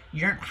well, you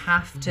don't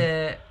have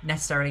to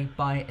necessarily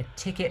buy a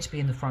ticket to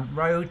be in the front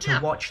row to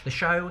watch the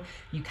show.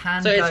 You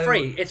can it's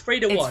free. It's free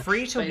to watch. It's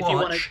free to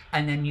watch,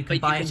 and then you can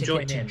buy a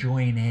ticket to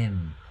join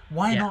in.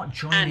 Why not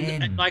join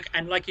in?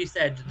 And like you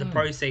said, the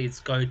proceeds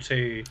go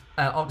to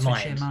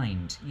Oxfordshire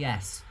Mind.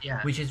 Yes.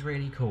 Yeah. Which is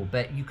really cool.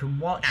 But you can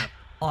watch...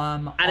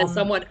 and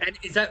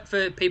is that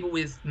for people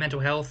with mental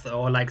health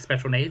or like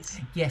special needs?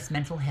 Yes,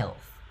 mental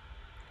health.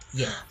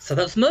 Yeah. So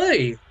that's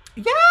me.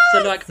 Yes.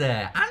 So like,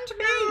 and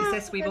me.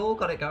 Sis, we've all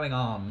got it going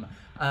on.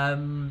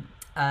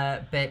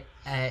 But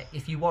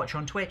if you watch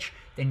on Twitch,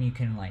 then you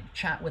can like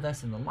chat with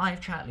us in the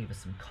live chat, leave us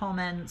some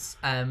comments.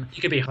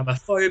 You can be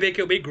homophobic.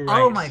 It'll be great.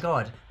 Oh my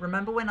god!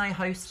 Remember when I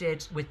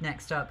hosted with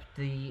Next Up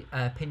the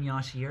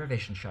Pinata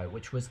Eurovision show,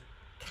 which was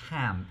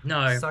camp?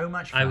 No, so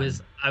much fun.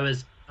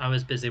 I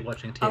was busy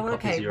watching Tia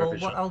Poppy's Eurovision. Well,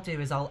 what I'll do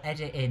is I'll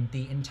edit in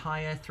the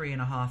entire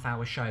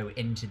 3.5-hour show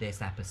into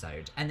this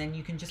episode, and then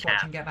you can just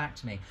watch and get back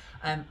to me.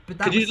 But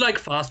that you like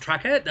fast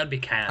track it? That'd be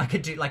camp. I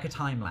could do like a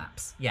time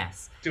lapse.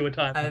 Yes. Do a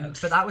time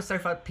lapse. But that was so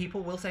fun.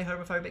 People will say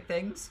homophobic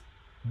things.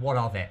 What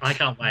of it? I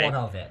can't wait. What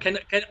of it?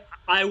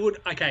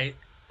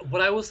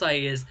 What I will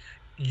say is,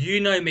 you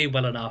know me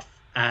well enough,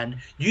 and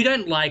you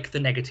don't like the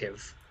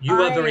negative. You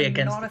are very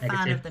against the negative. I'm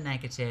not a fan of the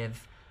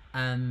negative.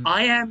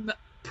 I am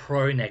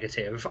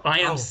pro-negative. I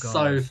am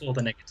so for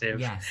the negative.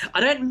 Yes. I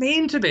don't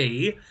mean to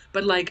be,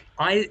 but like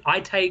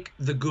I take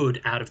the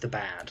good out of the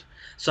bad.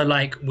 So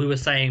like we were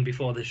saying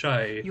before the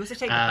show, you also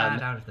take the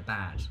bad out of the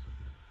bad.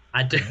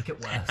 I do. Make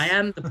it worse.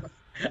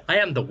 I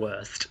am the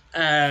worst.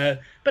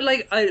 But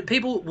like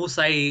people will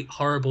say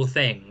horrible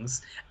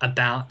things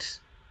about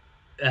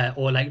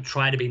or like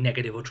try to be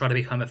negative or try to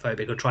be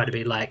homophobic or try to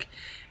be like.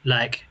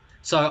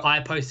 So I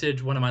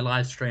posted one of my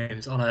live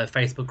streams on a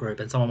Facebook group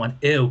and someone went,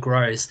 ew,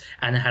 gross,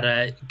 and had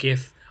a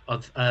gif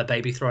of a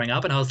baby throwing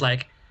up. And I was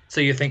like,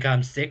 so you think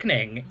I'm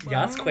sickening?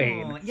 Yes,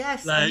 queen.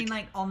 Yes, I mean,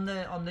 like, on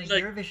the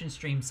Eurovision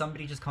stream,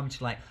 somebody just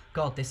commented, like,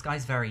 God, this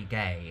guy's very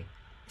gay.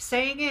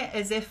 Saying it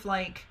as if,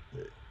 like,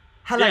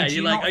 hello, do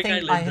you not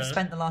think I have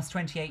spent the last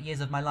 28 years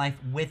of my life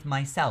with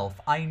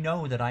myself? I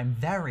know that I'm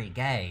very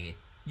gay.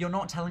 You're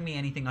not telling me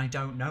anything I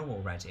don't know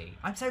already.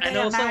 I'm so gay. And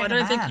I'm also, marrying I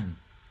don't a think, man.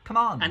 Come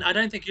on. and I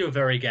don't think you're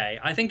very gay.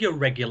 I think you're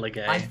regular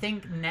gay. I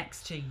think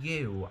next to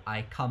you,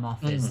 I come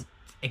off as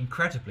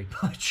incredibly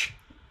butch.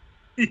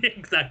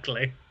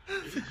 Exactly.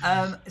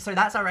 So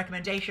that's our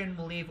recommendation.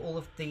 We'll leave all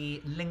of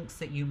the links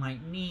that you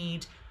might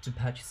need to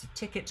purchase a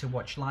ticket to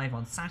watch live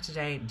on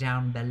Saturday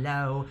down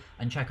below,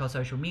 and check our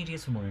social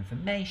medias for more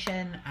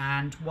information.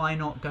 And why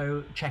not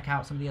go check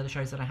out some of the other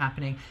shows that are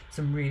happening.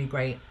 Some really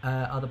great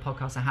other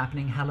podcasts are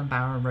happening. Helen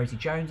Bauer and Rosie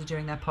Jones are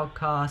doing their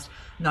podcast.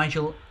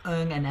 Nigel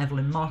Ng and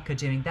Evelyn Mock are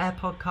doing their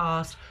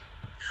podcast.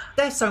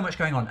 There's so much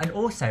going on. And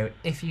also,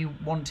 if you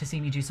want to see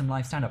me do some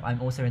live stand-up,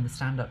 I'm also in the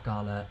stand-up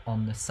gala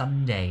on the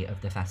Sunday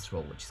of the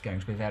festival, which is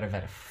going to be very,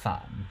 very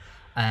fun.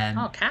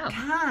 Camp.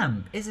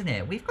 Camp, isn't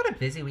it? We've got a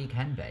busy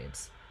weekend,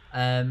 babes.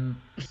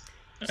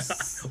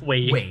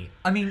 We.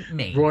 I mean,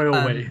 me.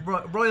 Royal we.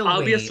 Royal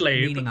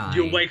Obviously, we, meaning I.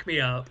 you'll wake me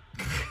up.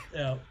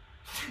 Yeah.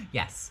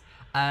 Yes.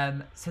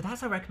 So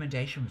that's our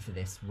recommendation for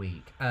this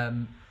week.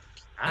 And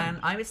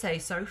I would say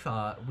so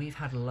far we've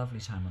had a lovely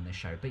time on this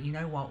show. But you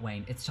know what,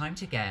 Wayne? It's time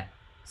to get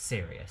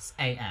serious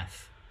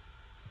AF.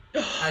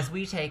 As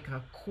we take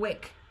a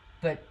quick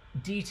but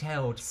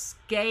detailed,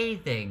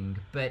 scathing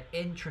but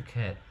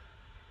intricate,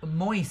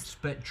 moist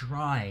but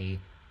dry,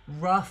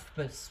 rough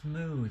but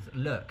smooth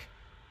look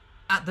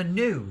at the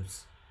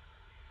news.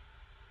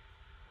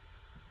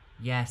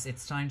 Yes,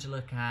 it's time to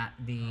look at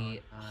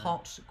the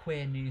hot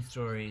queer news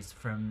stories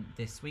from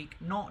this week.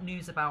 Not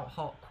news about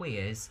hot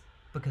queers,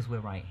 because we're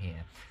right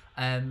here.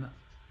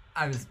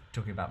 I was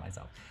talking about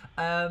myself.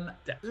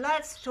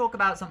 Let's talk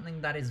about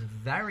something that is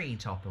very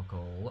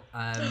topical.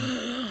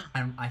 And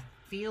I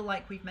feel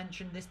like we've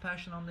mentioned this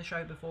person on the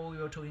show before. We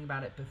were talking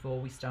about it before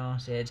we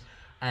started.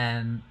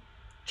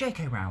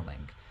 J.K.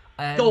 Rowling.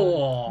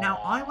 Now,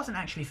 I wasn't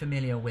actually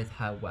familiar with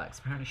her works.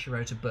 Apparently, she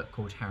wrote a book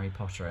called Harry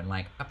Potter, and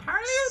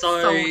apparently it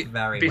sold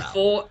very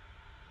well.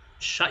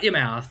 Shut your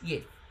mouth. Yeah.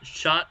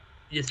 Shut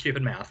your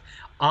stupid mouth.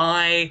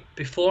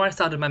 Before I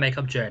started my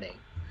makeup journey,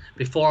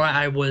 before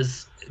I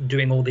was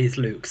doing all these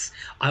looks,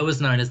 I was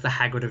known as the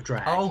Hagrid of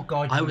drag. Oh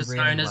God, I was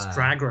really known as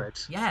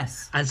Dragrid.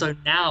 Yes. And so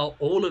now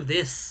all of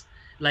this,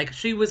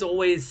 she was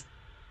always.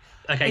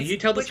 Okay, you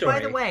tell the story.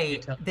 Which, by the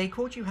way, they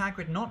called you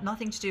Hagrid,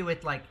 nothing to do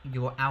with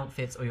your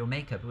outfits or your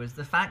makeup. It was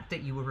the fact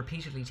that you were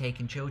repeatedly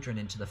taking children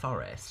into the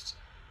forest.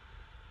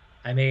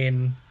 I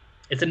mean,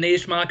 it's a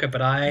niche market,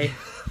 but I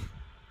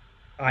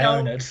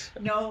own it.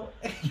 No,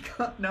 you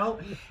can't. No,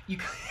 you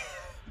can't.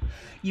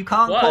 You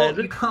can't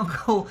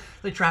call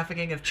the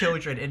trafficking of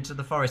children into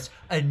the forest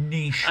a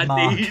niche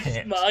market.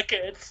 Niche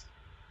market.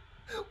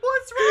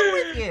 What's wrong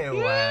with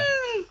you?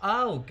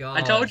 Oh God!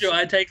 I told you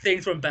I take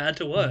things from bad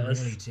to worse.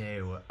 You really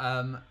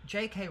do.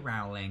 J.K.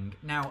 Rowling.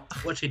 Now,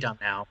 what's she done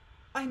now?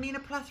 I mean, a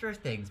plethora of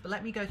things, but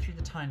let me go through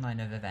the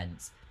timeline of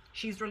events.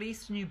 She's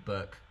released a new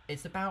book.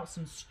 It's about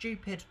some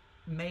stupid,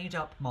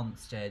 made-up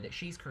monster that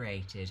she's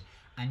created,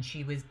 and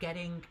she was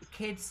getting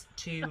kids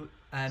to.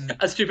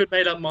 A stupid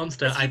made-up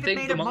monster. I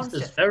think the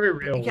monster's very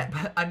real. Yeah,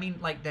 but I mean,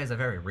 there's a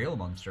very real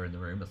monster in the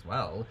room as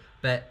well.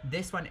 But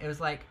this one, it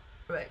was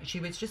she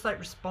was just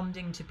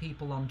responding to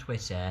people on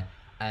Twitter,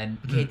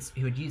 kids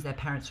who had used their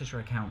parents' Twitter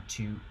account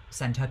to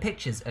send her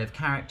pictures of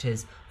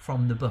characters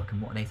from the book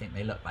and what they think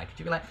they look like.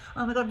 She'd be like,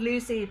 "Oh my God,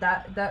 Lucy,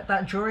 that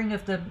drawing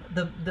of the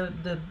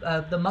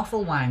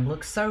Mufflewang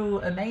looks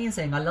so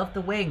amazing. I love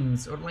the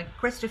wings." Or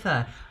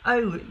Christopher,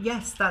 "Oh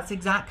yes, that's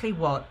exactly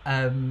what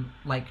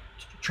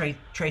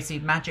Tracy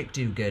Magic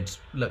Do Good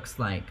looks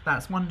like.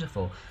 That's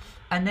wonderful."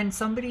 And then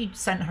somebody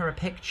sent her a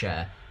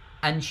picture,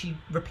 and she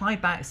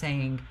replied back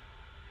saying,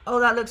 "Oh,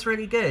 that looks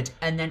really good."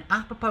 And then,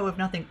 apropos of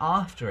nothing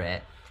after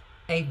it,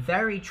 a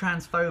very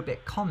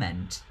transphobic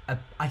comment.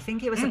 I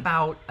think it was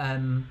about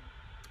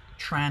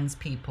trans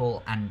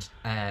people and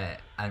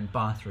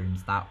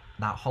bathrooms. That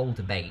whole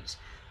debate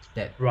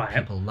that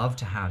people love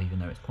to have, even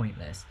though it's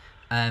pointless.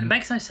 It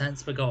makes no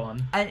sense, but go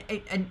on. And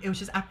it was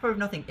just apropos of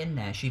nothing in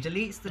there. She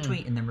deletes the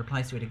tweet and then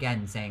replies to it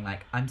again, saying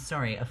 "I'm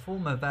sorry, a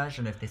former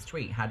version of this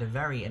tweet had a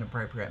very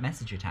inappropriate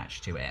message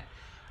attached to it."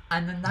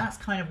 And then that's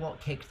kind of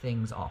what kicked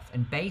things off.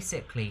 And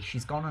basically,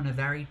 she's gone on a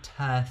very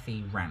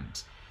turfy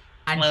rant.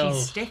 And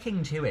she's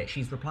sticking to it.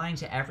 She's replying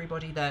to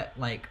everybody that,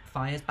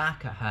 fires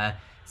back at her,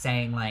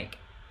 saying,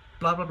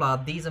 blah, blah, blah,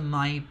 these are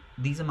my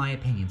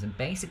opinions. And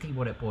basically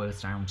what it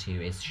boils down to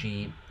is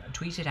she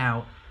tweeted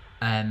out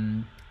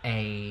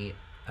I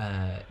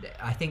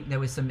think there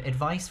was some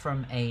advice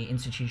from a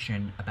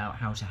institution about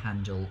how to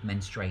handle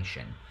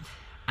menstruation.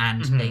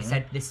 And they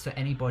said this to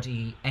any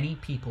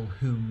people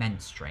who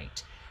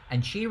menstruate.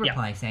 And she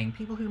replies saying,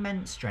 "People who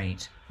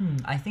menstruate,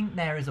 I think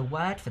there is a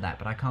word for that,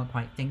 but I can't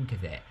quite think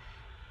of it.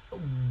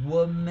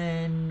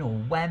 Woman or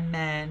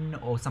women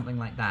or something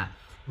like that."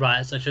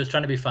 Right, so she was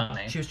trying to be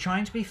funny. She was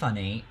trying to be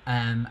funny,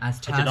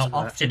 as TERFs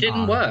often It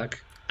didn't are.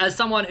 work. As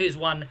someone who's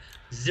won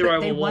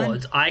 0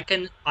 awards, I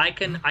can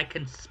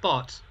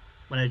spot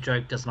when a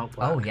joke does not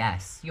work. Oh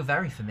yes, you're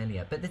very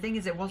familiar. But the thing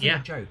is, it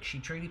wasn't a joke. She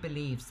truly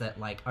believes that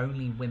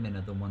only women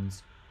are the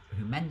ones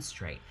who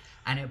menstruate.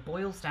 And it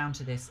boils down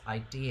to this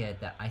idea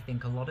that I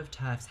think a lot of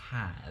TERFs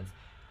have,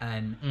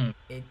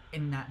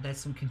 in that there's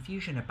some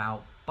confusion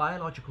about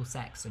biological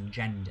sex and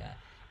gender,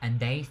 and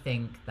they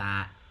think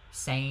that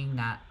saying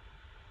that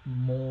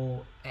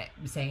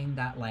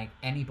like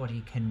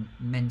anybody can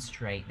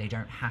menstruate, they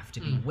don't have to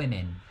be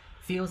women,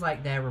 feels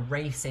like they're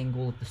erasing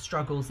all of the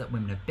struggles that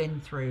women have been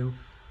through,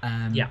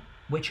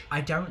 which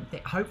I don't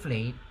think,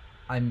 hopefully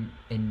I'm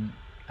in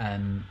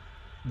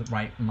the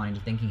right mind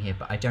of thinking here,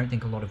 but I don't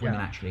think a lot of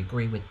women actually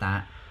agree with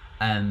that.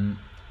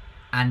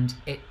 And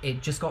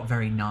it just got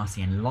very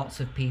nasty, and lots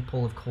of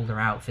people have called her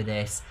out for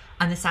this.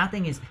 And the sad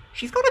thing is,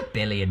 she's got $1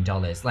 billion.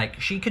 Like,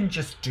 she can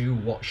just do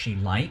what she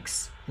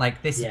likes.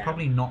 Like, this is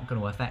probably not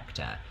going to affect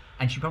her.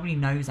 And she probably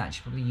knows that.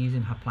 She's probably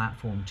using her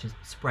platform to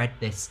spread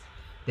this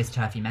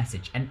TERFy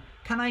message. And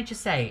can I just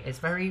say,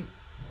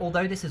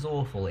 although this is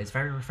awful, it's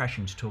very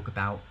refreshing to talk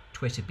about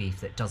Twitter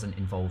beef that doesn't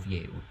involve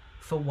you.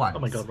 For once. Oh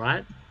my God,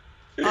 right?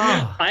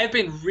 Oh. I have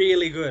been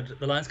really good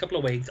the last couple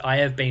of weeks. I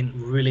have been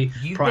really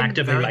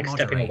proactively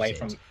stepping away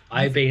from.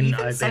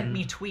 You've sent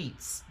me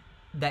tweets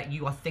that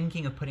you are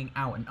thinking of putting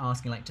out and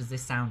asking, like, does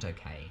this sound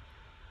okay?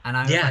 And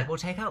I was like, well,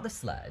 take out the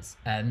slurs.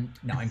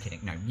 No, I'm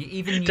kidding. No,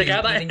 even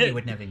you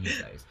would never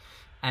use those.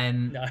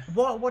 No.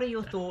 What are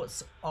your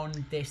thoughts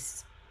on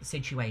this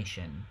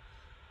situation?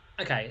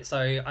 Okay, so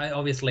I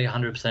obviously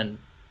 100%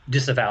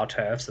 disavow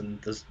TERFs and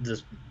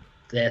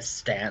their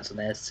stance and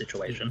their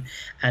situation,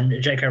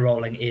 and J.K.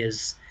 Rowling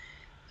is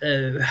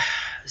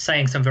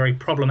saying some very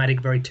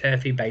problematic, very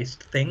TERFy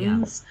based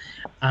things,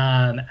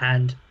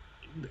 and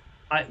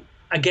I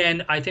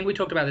think we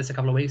talked about this a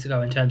couple of weeks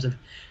ago in terms of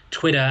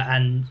Twitter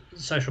and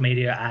social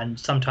media, and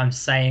sometimes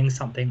saying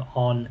something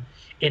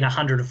in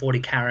 140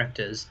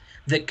 characters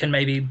that can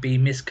maybe be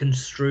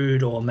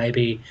misconstrued or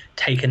maybe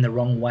taken the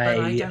wrong way.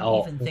 But I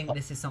don't even think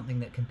this is something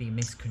that can be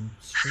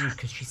misconstrued,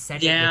 because she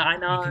said it. Yeah, I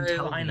know. You can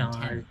tell the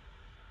intent.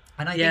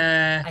 And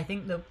I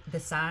think the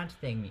sad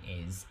thing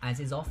is, as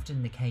is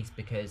often the case,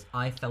 because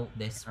I felt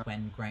this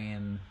when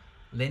Graham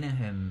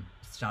Linehan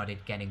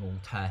started getting all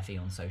TERFy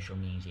on social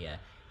media.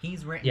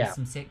 He's written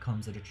some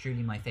sitcoms that are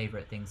truly my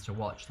favourite things to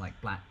watch,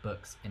 like Black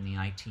Books and The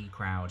IT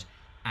Crowd.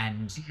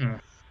 And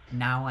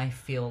now I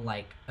feel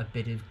like a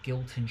bit of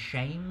guilt and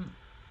shame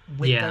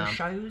with those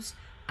shows.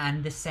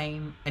 And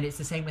it's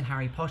the same with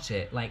Harry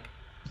Potter. Like,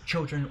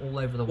 children all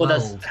over the world.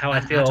 That's how I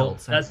feel.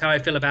 Adults, that's how I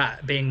feel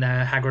about being the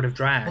Hagrid of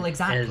Drag. Well,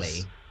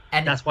 exactly.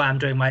 And that's why I'm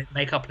doing my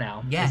makeup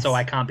now. Yes. So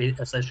I can't be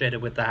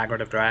associated with the Hagrid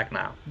of Drag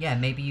now. Yeah,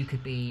 maybe you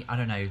could be, I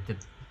don't know,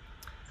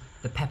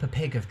 the Peppa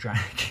Pig of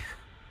drag.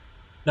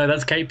 No,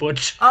 that's Kate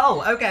Butch.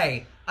 Oh,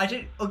 okay.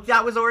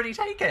 That was already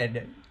taken.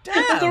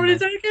 Damn.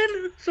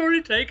 It's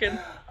already taken.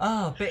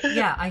 Oh, but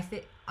yeah,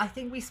 I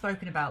think we've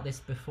spoken about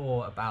this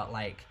before, about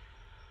like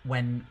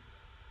when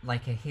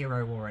like a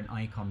hero or an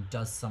icon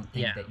does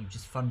something that you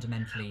just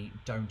fundamentally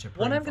don't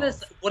approve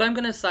of. What I'm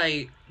gonna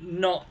say,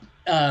 not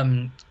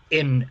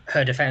in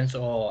her defense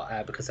or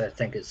because I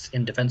think it's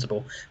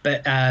indefensible,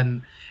 but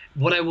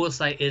what I will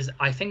say is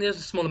I think there's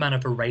a small amount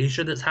of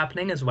erasure that's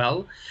happening as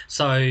well.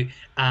 So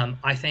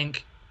I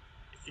think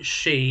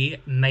she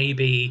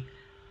maybe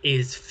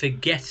is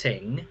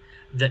forgetting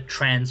that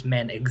trans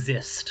men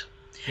exist.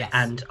 Yes.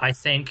 And I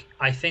think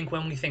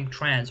when we think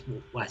trans,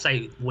 well, I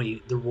say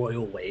we, the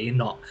royal we,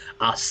 not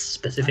us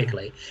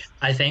specifically.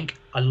 I think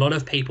a lot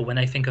of people, when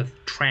they think of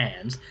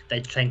trans, they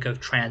think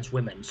of trans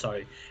women.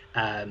 So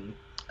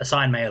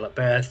assigned male at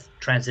birth,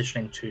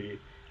 transitioning to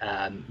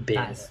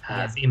being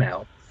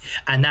female,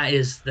 and that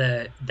is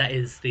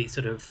the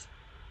sort of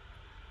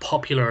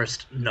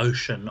popularist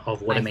notion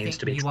of what it means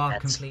to be trans. You are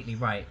completely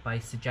right by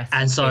suggesting.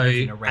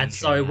 And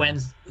so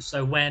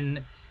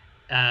when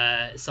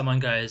someone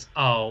goes,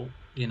 oh,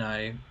 you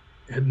know,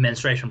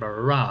 menstruation, blah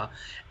blah blah,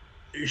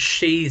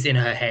 she's in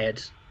her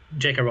head,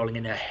 J.K. Rowling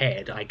in her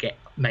head, I get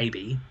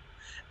maybe,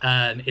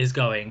 is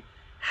going,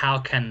 how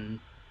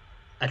can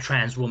a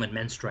trans woman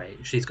menstruate?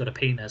 She's got a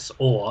penis,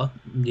 or,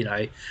 you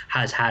know,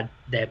 has had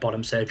their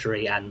bottom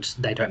surgery and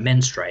they don't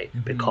menstruate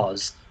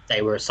because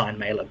they were assigned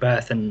male at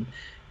birth, and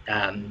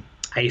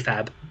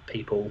AFAB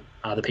people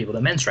are the people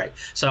that menstruate.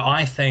 So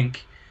I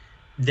think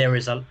there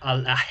is a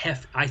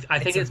heft. I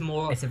think it's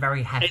more. It's a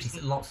very hefty.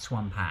 Lots to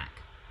unpack.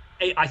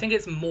 I think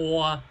it's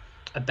more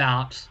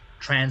about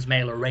trans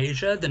male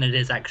erasure than it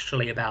is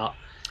actually about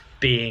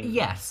being.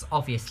 Yes,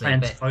 obviously,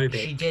 transphobic. But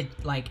she did,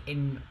 like,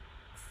 in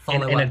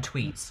follow-up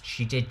tweets,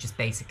 she did just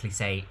basically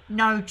say,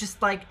 no,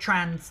 just like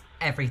trans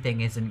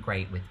everything isn't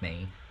great with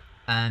me,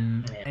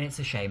 and it's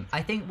a shame.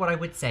 I think what I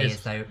would say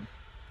is, though,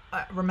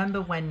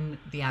 remember when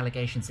the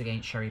allegations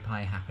against Sherry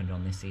Pie happened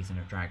on this season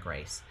of Drag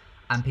Race,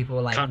 and people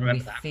were like,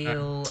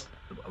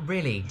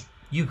 really,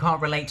 you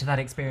can't relate to that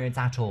experience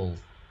at all.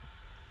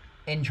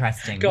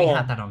 Interesting. We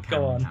had that on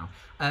camera now.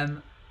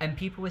 And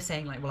people were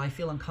saying, like, well, I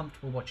feel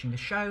uncomfortable watching the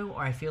show,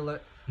 or I feel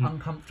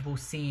uncomfortable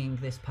seeing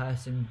this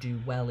person do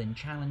well in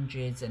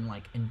challenges and,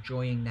 like,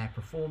 enjoying their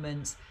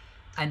performance.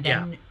 And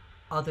then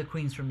other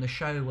queens from the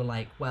show were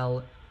like,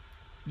 well,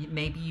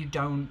 maybe you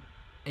don't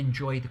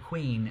enjoy the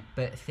Queen,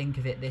 but think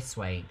of it this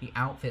way: the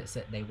outfits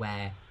that they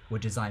wear were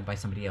designed by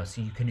somebody else,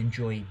 so you can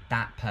enjoy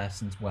that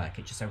person's work.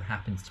 It just so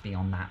happens to be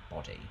on that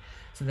body.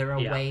 So there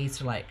are ways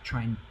to like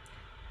try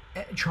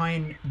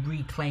and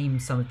reclaim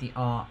some of the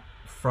art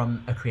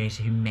from a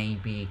creator who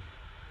maybe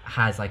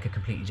has like a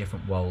completely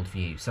different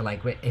worldview. So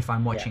like if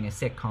I'm watching a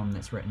sitcom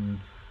that's written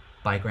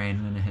by Graham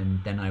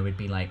Linehan, then I would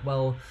be like,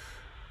 well,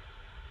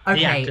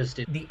 okay,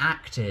 the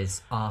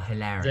actors are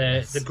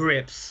hilarious. The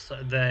grips,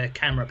 the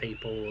camera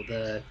people,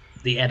 the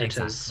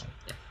editors.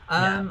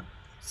 Exactly.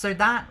 So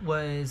that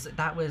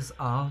was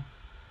our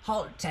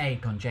hot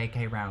take on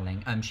J.K.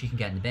 Rowling. She can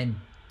get in the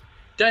bin.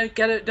 Don't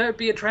get it. Don't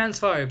be a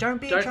transphobe. Don't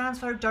be a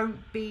transphobe.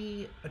 Don't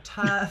be a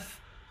TERF.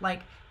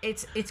 Like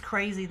it's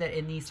crazy that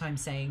in these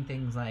times saying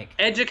things like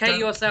educate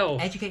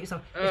yourself. Educate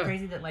yourself. It's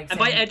crazy that like. And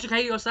by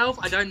educate yourself,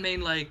 I don't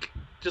mean like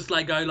just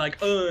like go like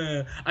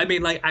I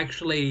mean like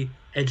actually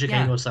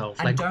educate yourself.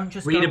 And like don't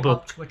just read go a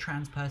book up to a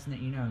trans person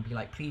that you know and be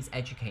like, please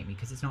educate me,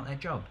 because it's not their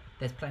job.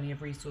 There's plenty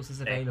of resources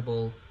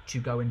available to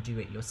go and do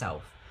it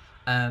yourself.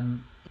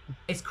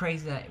 It's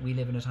crazy that we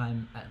live in a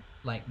time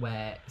like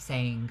where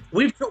saying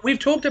we've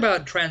talked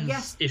about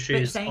trans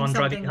issues on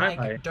Driving Homo.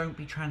 Like don't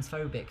be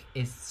transphobic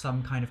is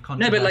some kind of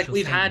controversial. No, but like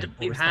we've had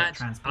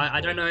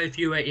I don't know if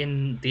you were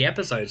in the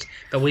episodes,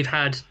 but we've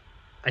had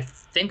I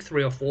think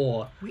 3 or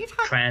 4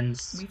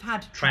 trans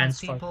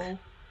people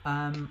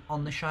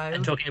on the show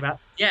and talking about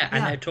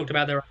and they've talked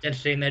about their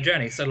identity and their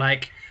journey. So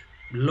like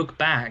look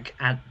back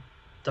at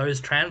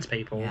those trans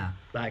people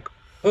like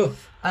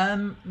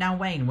now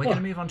Wayne, we're going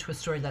to move on to a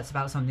story that's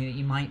about something that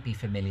you might be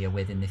familiar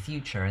with in the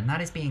future, and that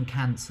is being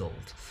cancelled.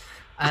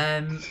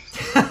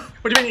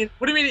 What do you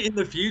mean in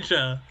the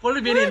future? What do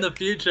you mean in the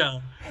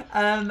future?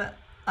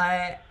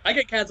 I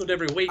get cancelled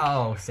every week.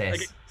 Oh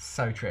sis,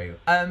 so true.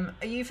 Are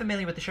you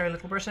familiar with the show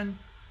Little Britain?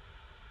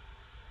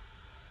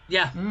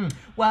 Yeah.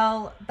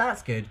 Well,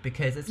 that's good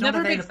because it's never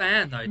not a big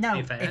fan though. No, to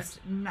be fair.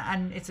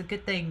 and it's a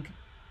good thing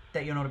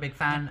that you're not a big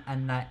fan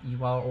and that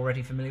you are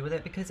already familiar with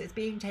it, because it's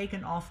being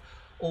taken off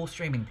all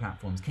streaming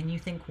platforms. Can you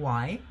think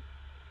why?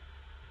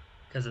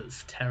 Because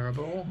it's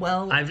terrible.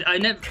 Well, I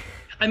never.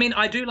 I mean,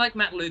 I do like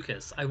Matt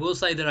Lucas. I will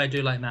say that I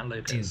do like Matt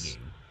Lucas. Do you?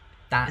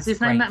 That's is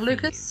his name Matt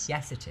Lucas? You.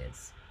 Yes, it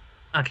is.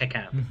 Okay,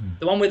 Cap.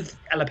 The one with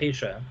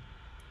alopecia.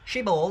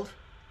 She bald.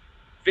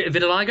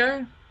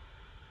 Vitiligo.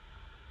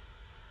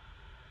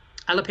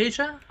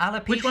 Alopecia.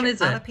 Which one is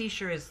it?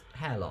 Alopecia is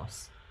hair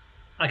loss.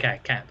 Okay,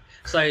 Cap.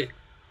 So,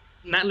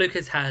 Matt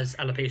Lucas has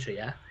alopecia,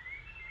 yeah.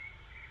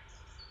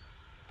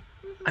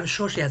 I'm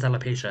sure she has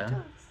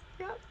alopecia.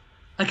 Yep.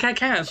 Okay, I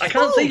can't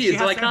see you,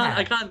 so I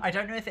can't. I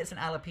don't know if it's an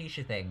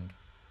alopecia thing.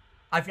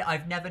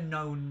 I've never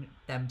known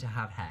them to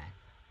have hair.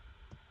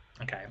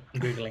 Okay,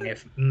 I'm googling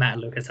if Matt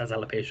Lucas has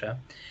alopecia.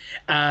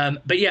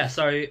 But yeah,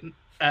 so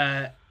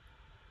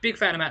big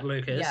fan of Matt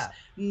Lucas.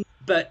 Yeah.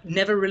 But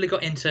never really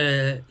got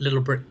into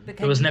Little Britain.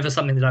 It was never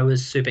something that I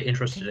was super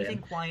interested in.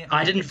 Think why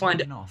I didn't find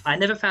it. I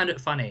never found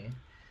it funny.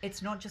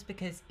 It's not just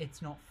because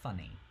it's not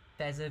funny.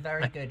 There's a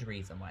very good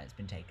reason why it's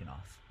been taken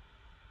off.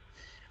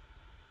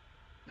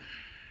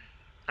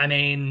 I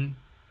mean,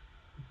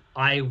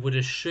 I would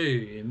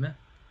assume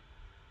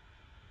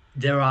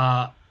there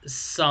are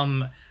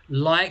some,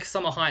 like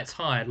Summer Heights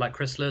High, like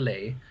Chris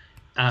Lilly,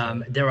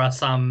 there are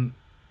some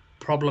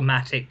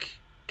problematic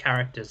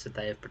characters that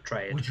they have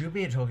portrayed. Would you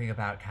be talking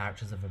about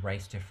characters of a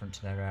race different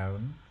to their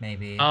own?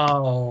 Maybe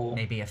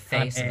a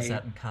face of a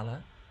certain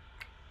colour?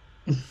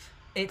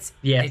 It's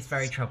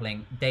very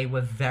troubling. They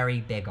were very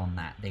big on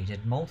that. They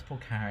did multiple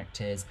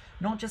characters,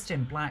 not just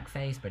in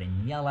blackface, but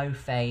in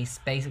yellowface,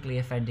 basically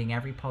offending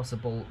every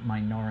possible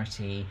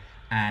minority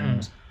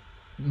and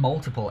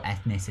multiple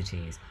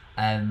ethnicities.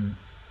 And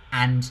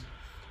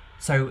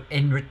so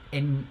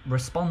in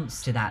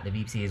response to that, the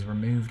BBC has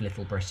removed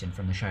Little Britain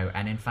from the show.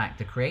 And in fact,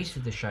 the creators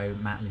of the show,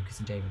 Matt Lucas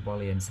and David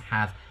Walliams,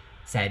 have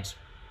said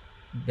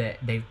that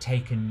they've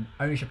taken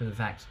ownership of the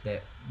fact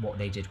that what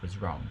they did was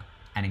wrong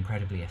and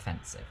incredibly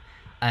offensive.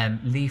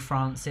 Lee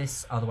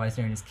Francis, otherwise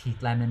known as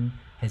Keith Lemon,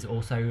 has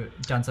also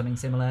done something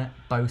similar.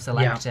 Bo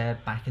Selector,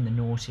 back in the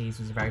noughties,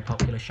 was a very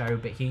popular show,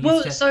 but he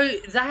used to... So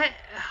that,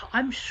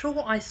 I'm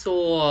sure I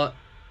saw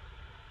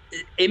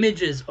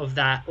images of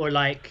that, or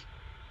like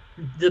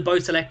the Bo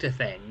Selector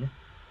thing.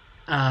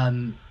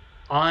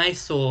 I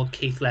saw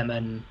Keith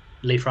Lemon,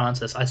 Lee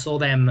Francis. I saw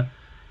them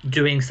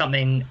doing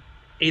something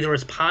either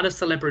as part of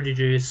Celebrity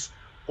Juice,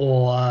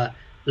 or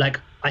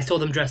like I saw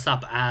them dress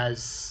up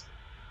as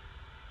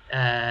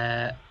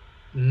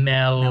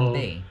Mel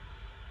B.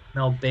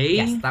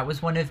 Yes, that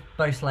was one of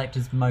Bo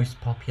Selector's most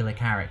popular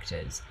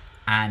characters.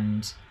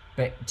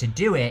 But to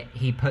do it,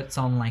 he puts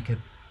on like a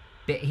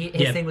bit.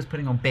 His thing was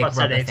putting on big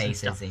rubber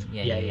faces.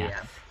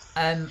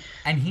 And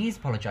he's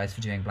apologized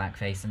for doing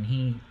blackface, and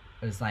he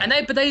was like.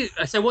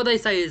 So what they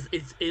say is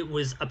it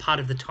was a part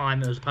of the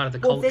time. It was a part of the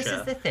culture. Well, this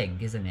is the thing,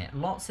 isn't it?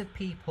 Lots of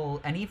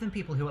people, and even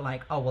people who are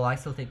like, oh well, I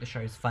still think the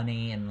show's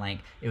funny, and like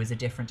it was a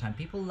different time.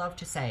 People love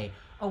to say,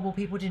 oh well,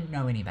 people didn't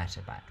know any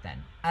better back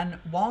then. And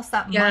whilst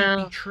that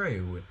might be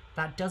true,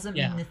 that doesn't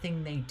mean the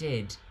thing they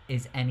did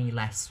is any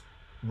less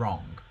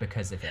wrong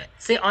because of it.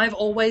 See,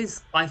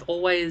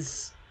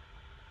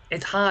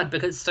 it's hard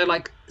because so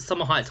like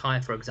Summer Heights High,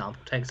 for example,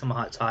 take Summer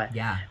Heights High.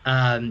 Yeah.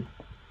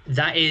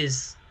 That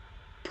is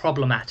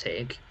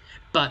problematic,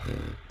 but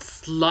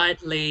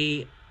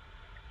slightly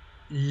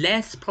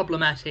less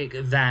problematic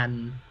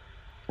than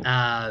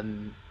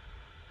some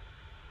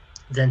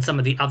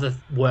of the other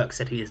works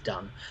that he has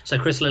done. So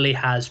Chris Lilly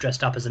has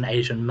dressed up as an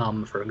Asian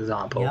mum, for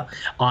example. Yep.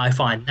 I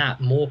find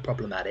that more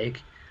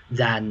problematic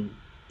than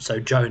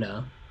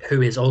Jonah,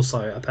 who is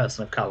also a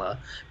person of color.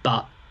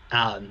 But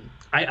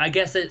I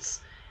guess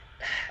it's.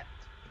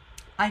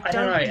 I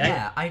don't know.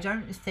 Yeah, I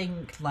don't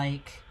think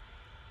like.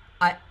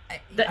 I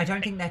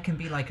don't think there can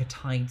be like a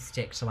tide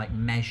stick to like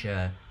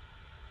measure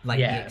like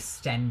the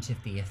extent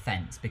of the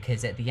offense,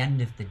 because at the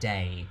end of the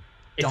day,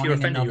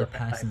 donning another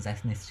person's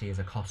ethnicity as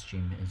a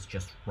costume is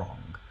just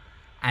wrong.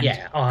 And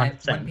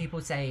when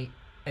people say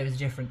it was a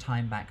different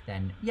time back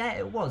then, yeah,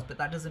 it was, but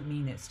that doesn't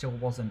mean it still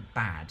wasn't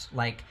bad.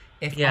 Like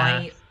if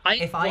I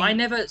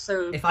never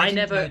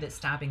know that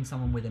stabbing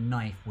someone with a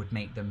knife would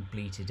make them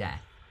bleed to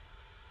death,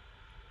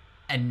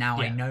 and now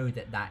I know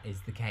that that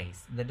is the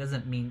case, that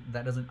doesn't mean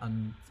that doesn't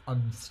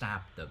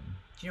unstab them.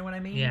 Do you know what I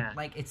mean? Yeah.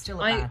 Like it's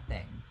still a bad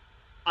thing.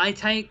 I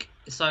take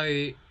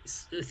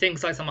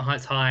things like Summer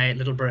Heights High,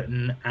 Little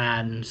Britain,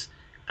 and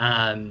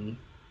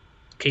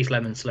Keith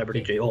Lemon's Celebrity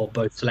Jew, or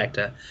both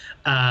Selector.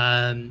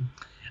 I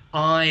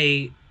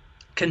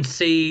can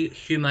see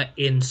humor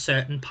in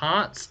certain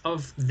parts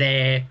of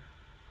their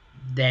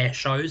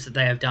shows that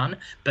they have done,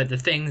 but the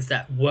things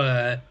that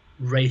were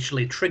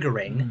racially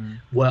triggering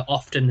were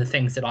often the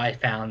things that I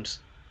found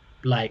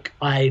like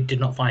I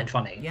did not find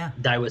funny. Yeah,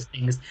 there was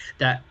things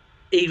that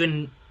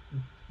even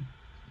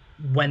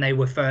when they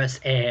were first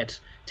aired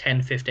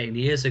 10, 15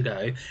 years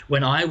ago,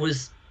 when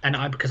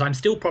because I'm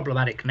still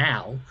problematic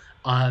now,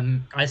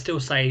 I still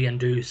say and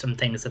do some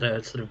things that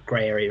are sort of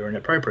grey area or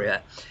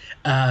inappropriate.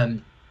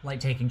 Like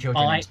taking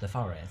children into the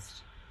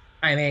forest.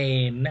 I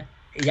mean,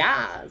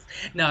 yes.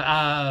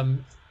 No,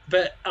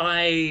 but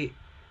I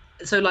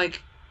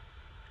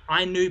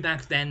knew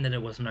back then that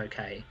it wasn't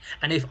okay.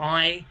 And if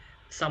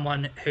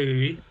someone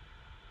who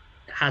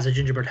has a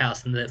gingerbread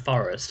house in the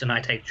forest and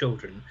I take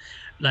children,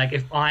 like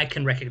if I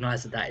can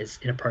recognize that is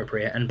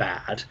inappropriate and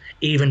bad,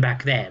 even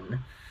back then,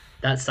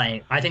 I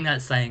think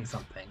that's saying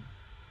something.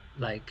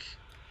 Like,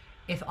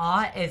 if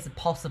I, as a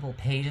possible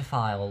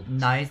paedophile,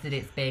 knows that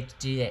it's bad to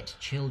do that to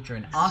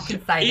children, I can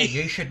say that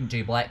you shouldn't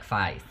do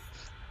blackface.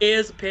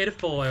 Is a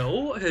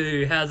pedophile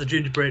who has a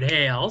gingerbread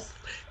house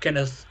can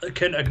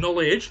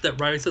acknowledge that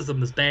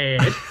racism is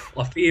bad.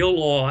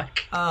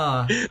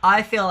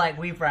 I feel like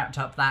we've wrapped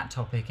up that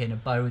topic in a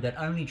bow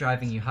that only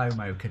Driving You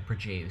Homo could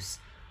produce.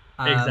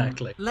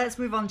 Exactly. Let's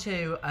move on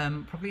to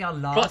probably our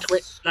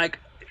last. Like,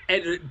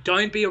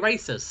 don't be a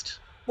racist.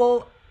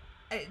 Well,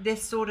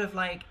 this sort of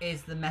like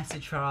is the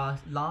message for our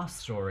last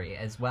story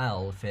as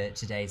well for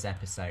today's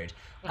episode.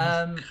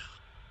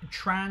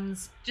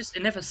 Trans.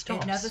 It never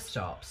stops. It never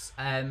stops.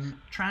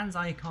 Trans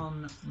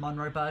icon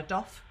Monroe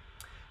Bergdorf.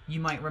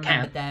 You might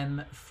remember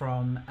them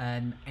from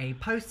a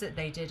post that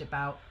they did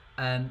about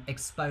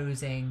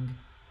exposing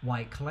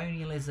white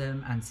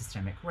colonialism and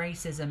systemic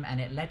racism,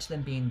 and it led to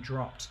them being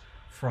dropped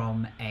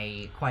from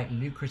a quite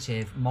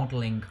lucrative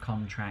modelling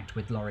contract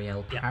with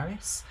L'Oréal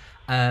Paris.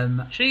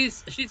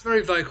 She's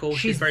very vocal.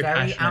 She's very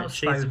passionate.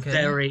 Outspoken. She's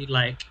very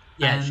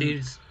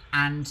she's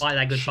quite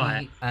that good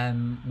fight.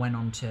 Went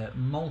on to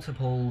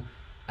multiple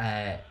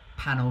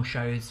panel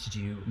shows to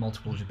do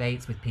multiple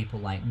debates with people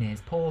like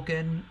Niels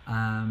Porgen,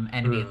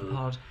 enemy of the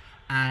pod,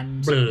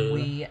 and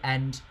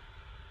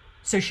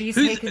so she's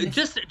taken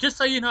this... just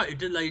so you know,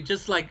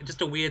 just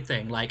a weird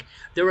thing. Like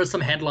there are some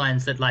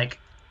headlines that like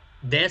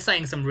they're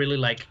saying some really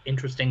like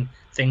interesting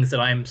things that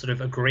I'm sort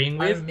of agreeing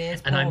with.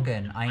 Niels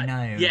Porgen, I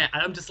know. Yeah,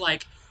 and I'm just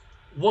like,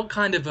 what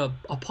kind of a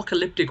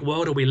apocalyptic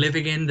world are we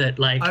living in that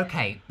like?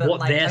 Okay, but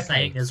what they're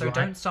saying is so right.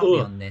 Don't stop me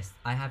on this.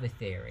 I have a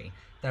theory.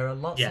 There are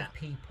lots of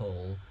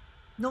people,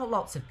 not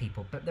lots of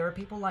people, but there are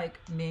people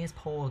like Niels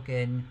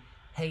Porgen,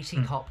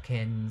 Haiti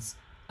Hopkins,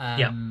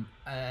 Wayne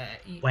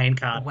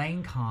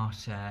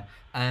Carter,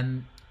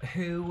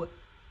 who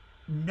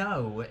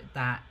know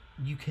that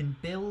you can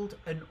build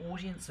an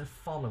audience of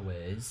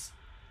followers,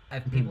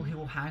 of people who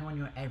will hang on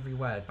your every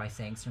word by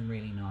saying some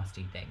really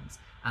nasty things.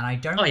 And I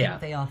don't think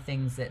they are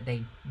things that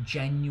they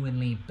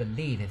genuinely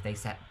believe if they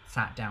sat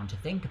down to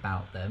think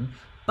about them,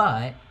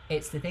 but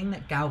it's the thing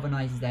that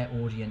galvanizes their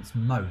audience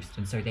most,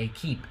 and so they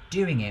keep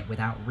doing it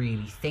without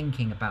really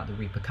thinking about the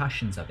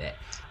repercussions of it.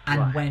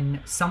 And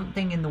when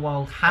something in the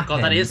world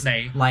happens,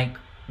 like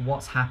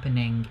what's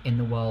happening in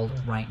the world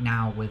right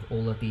now with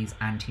all of these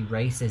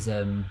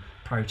anti-racism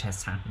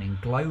protests happening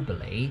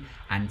globally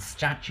and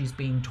statues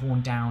being torn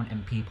down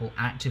and people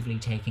actively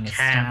taking a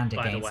stand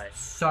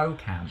against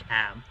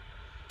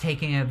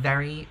taking a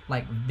very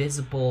like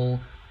visible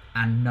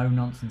and no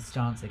nonsense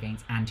stance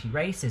against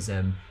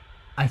anti-racism,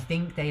 I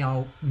think they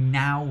are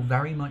now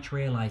very much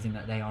realizing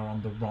that they are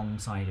on the wrong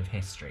side of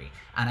history.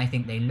 And I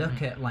think they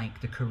look at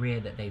like the career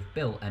that they've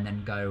built and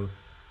then go,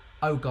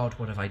 oh God,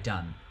 what have I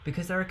done?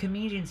 Because there are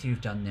comedians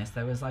who've done this.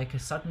 There was like a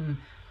sudden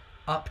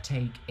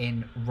uptake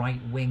in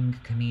right-wing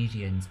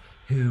comedians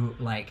who,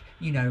 like,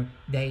 you know,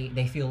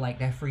 they feel like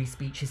their free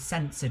speech is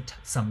censored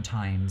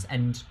sometimes,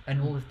 and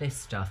all of this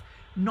stuff.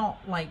 Not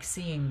like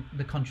seeing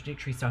the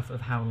contradictory stuff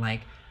of how,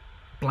 like,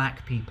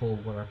 black people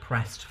were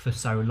oppressed for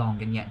so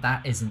long, and yet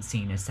that isn't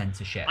seen as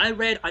censorship. I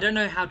don't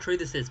know how true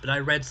this is, but I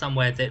read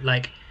somewhere that,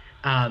 like,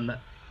 what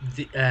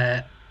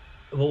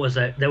was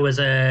it? There was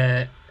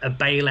a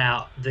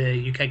bailout.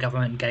 The UK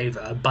government gave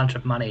a bunch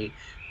of money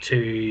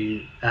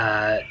to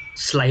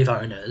slave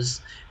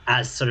owners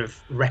as sort of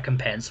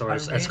recompense, or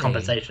as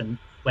compensation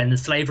when the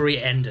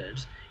slavery ended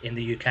in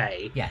the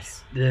UK.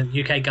 Yes. The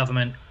UK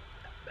government,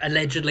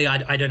 allegedly,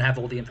 I don't have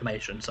all the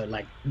information, so,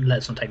 like,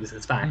 let's not take this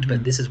as fact,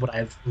 but this is what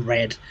I've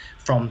read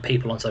from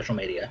people on social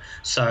media.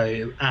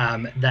 So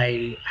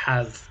they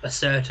have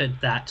asserted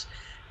that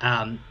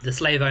the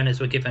slave owners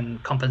were given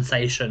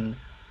compensation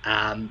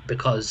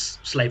because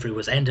slavery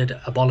was ended,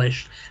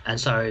 abolished, and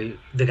so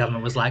the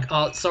government was like,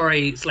 "Oh,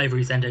 sorry,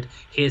 slavery's ended.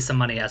 Here's some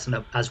money as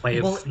way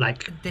of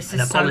this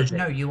an is apology." So,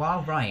 no, you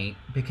are right,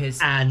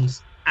 because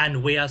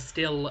and we are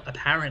still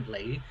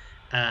apparently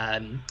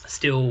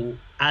still,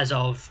 as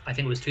of I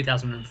think it was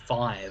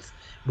 2005,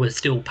 we're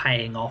still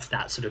paying off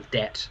that sort of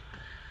debt.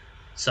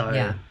 So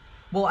yeah.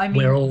 Well, I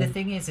mean, the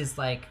thing is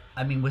like,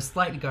 I mean, we're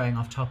slightly going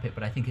off topic,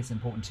 but I think it's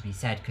important to be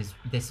said, because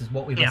this is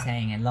what we were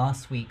saying in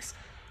last week's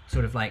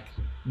sort of like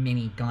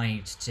mini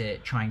guide to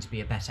trying to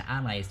be a better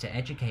ally, is to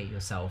educate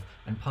yourself,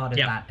 and part of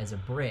that as a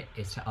Brit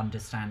is to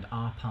understand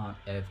our part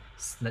of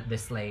the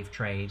slave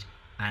trade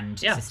and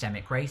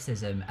systemic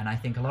racism. And I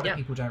think a lot of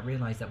people don't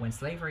realize that when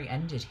slavery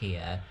ended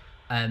here,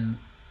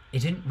 it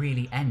didn't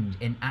really end.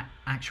 In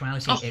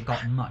actuality, it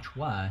got much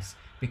worse,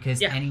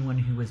 because anyone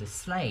who was a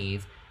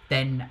slave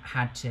then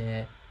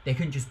they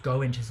couldn't just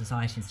go into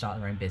society and start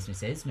their own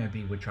businesses.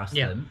 Nobody would trust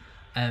them.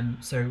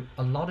 So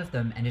a lot of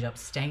them ended up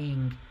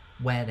staying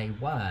where they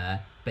were,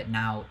 but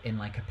now in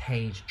like a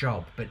paid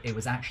job. But it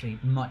was actually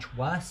much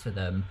worse for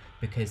them,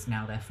 because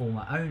now their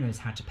former owners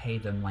had to pay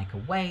them like a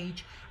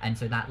wage, and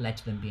so that led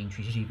to them being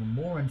treated even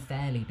more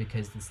unfairly,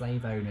 because the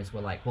slave owners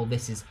were like, well,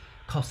 this is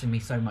costing me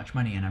so much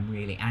money and I'm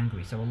really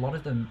angry. So a lot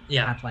of them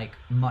had like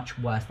much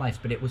worse lives,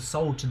 but it was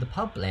sold to the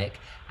public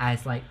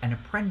as like an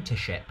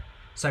apprenticeship.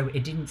 So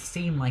it didn't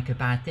seem like a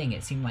bad thing.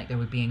 It seemed like they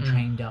were being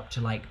trained up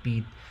to like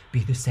be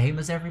the same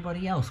as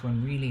everybody else,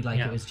 when really like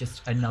it was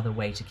just another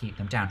way to keep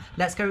them down.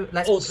 Let's go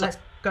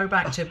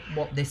back to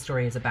what this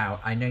story is about.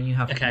 I know you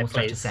have more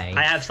stuff to say.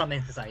 I have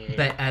something to say.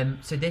 But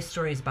so this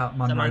story is about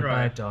Monroe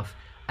Bergdorf,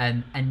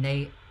 and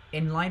they,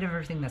 in light of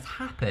everything that's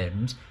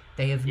happened,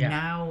 they have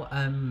now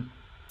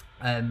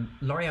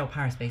L'Oréal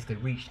Paris basically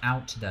reached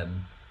out to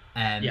them,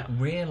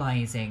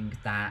 realizing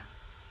that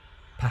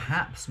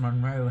perhaps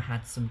Monroe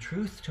had some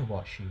truth to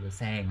what she was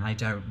saying. I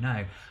don't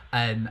know.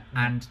 And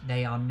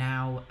they are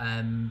now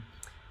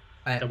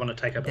they want to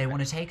take her back. They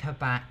want to take her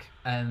back,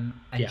 and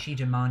she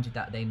demanded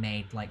that they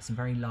made like some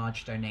very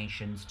large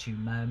donations to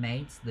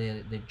Mermaids,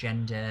 the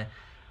gender,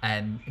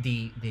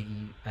 the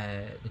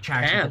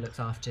charity that looks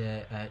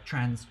after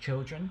trans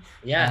children,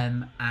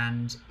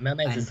 and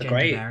Mermaids is gender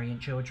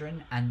variant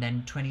children, and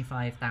then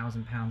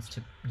 £25,000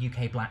 to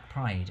UK Black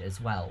Pride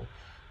as well,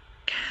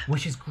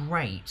 which is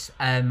great.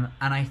 And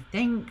I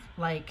think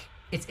like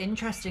it's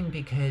interesting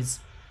because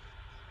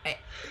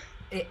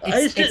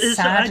it's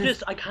sad.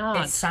 I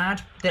can't. It's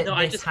sad that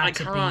I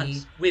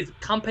can't with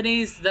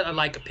companies that are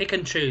like pick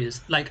and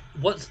choose. Like,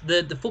 what's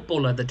the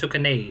footballer that took a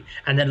knee,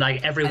 and then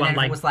like everyone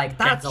was like,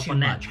 that's too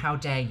much. How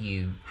dare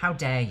you? How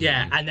dare you?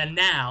 Yeah, and then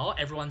now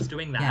everyone's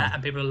doing that,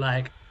 and people are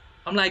like,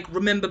 I'm like,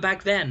 remember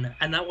back then,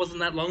 and that wasn't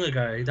that long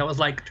ago. That was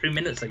like 2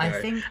 minutes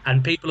ago,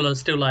 and people are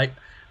still like,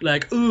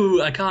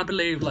 ooh, I can't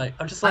believe. Like,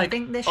 I'm just like, I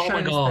think this shows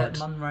that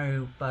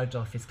Monroe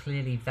Bergdorf is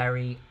clearly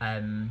very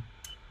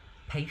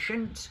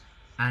patient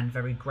and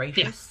very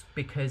gracious,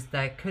 because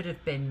there could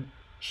have been,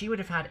 she would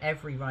have had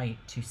every right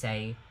to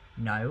say,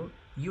 no,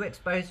 you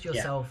exposed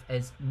yourself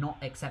as not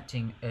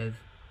accepting of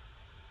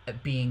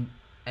being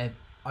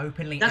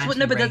openly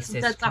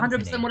anti-racist. That's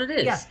 100% what it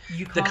is. Yeah,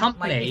 you can't, the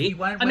company. Like, if you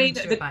weren't willing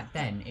to do it back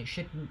then, it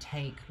shouldn't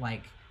take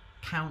like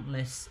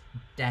countless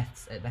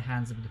deaths at the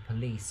hands of the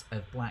police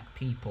of black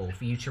people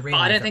for you to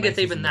realize. I don't think it's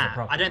even that.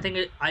 I don't think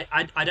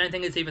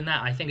it's even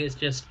that. I think it's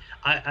just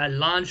a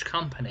large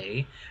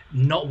company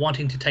not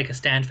wanting to take a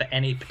stand for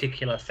any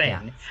particular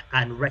thing,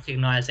 and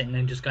recognizing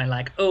and just going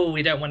like, oh,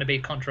 we don't want to be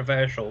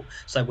controversial,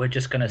 so we're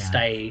just going to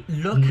stay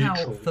neutral. Out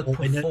for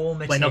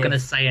performative. We're not going to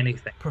say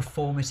anything.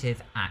 Performative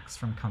acts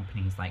from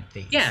companies like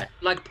these. Yeah,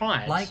 like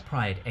Pride. Like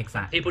Pride,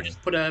 exactly. People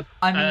just put a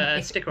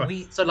sticker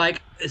on.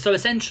 So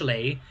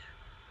essentially,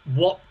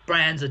 what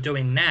brands are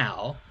doing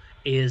now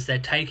is they're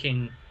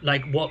taking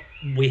like what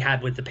we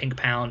had with the Pink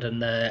Pound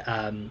and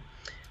the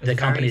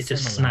companies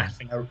just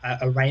smashing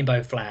a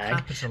rainbow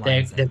flag.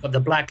 They've got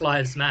the Black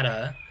Lives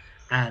Matter,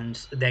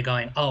 and they're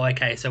going, oh,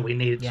 okay, so we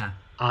need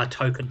are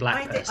token black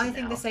I person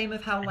think now. the same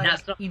of how, And like,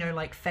 that's not- you know,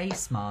 like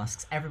face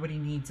masks. Everybody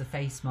needs a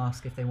face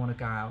mask if they want to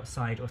go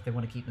outside or if they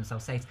want to keep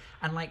themselves safe.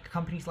 And like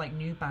companies like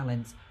New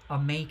Balance are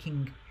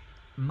making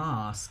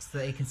masks that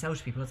they can sell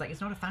to people. It's like,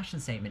 it's not a fashion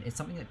statement, it's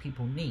something that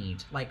people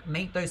need. Like,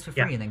 make those for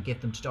free Yeah. and then give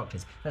them to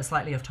doctors. That's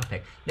slightly off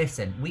topic.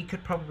 Listen, we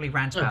could probably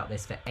rant about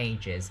this for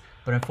ages,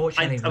 but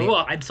unfortunately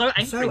I'm so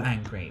angry. so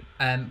angry.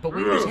 But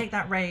we're going to take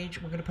that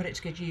rage, we're going to put it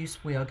to good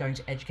use, we are going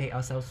to educate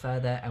ourselves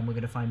further, and we're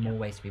going to find more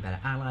ways to be better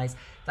allies.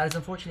 That is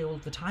unfortunately all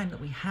the time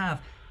that we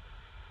have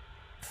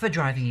for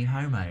Driving You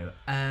Homo.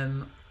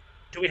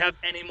 Do we have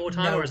any more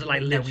time, No, or is it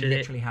like no, literally? we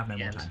literally have no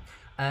more end?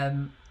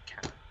 time.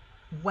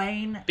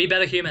 Wayne, Be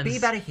better humans. be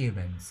better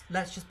humans.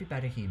 Let's just be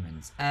better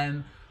humans.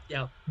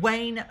 Yeah.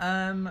 Wayne,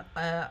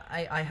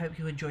 I hope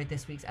you enjoyed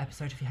this week's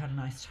episode. If you had a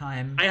nice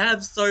time, I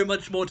have so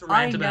much more to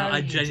I rant know about. I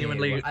you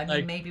genuinely. do. I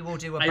mean, maybe we'll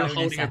do a are you bonus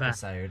holding it back?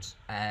 episode.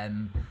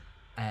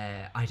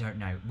 I don't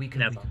know. We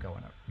could go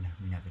on. No,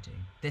 we never do.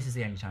 This is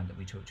the only time that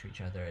we talk to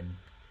each other, and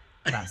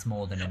that's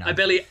more than enough.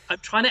 I'm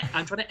trying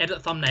to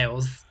edit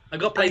thumbnails. I've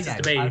got places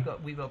to be.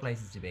 We've got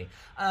places to be.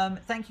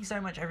 Thank you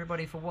so much,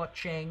 everybody, for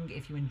watching.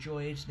 If you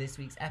enjoyed this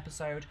week's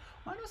episode,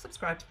 why not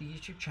subscribe to the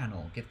YouTube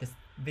channel? Give this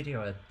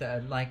video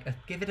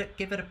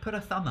put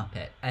a thumb up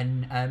it,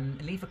 and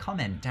leave a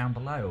comment down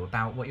below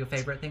about what your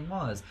favorite thing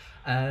was.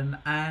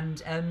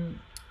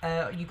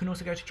 You can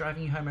also go to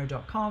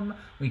drivingyouhomo.com,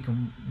 where you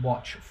can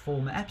watch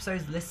former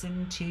episodes,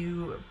 listen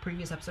to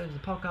previous episodes of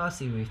the podcast,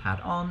 see who we've had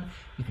on.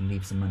 You can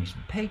leave some money to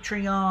the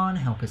Patreon,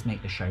 help us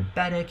make the show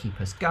better, keep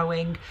us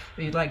going.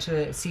 If you'd like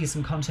to see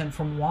some content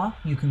from moi,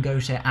 you can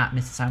go to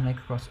 @Mr. Sam Lake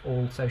across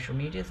all social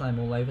medias. I'm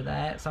all over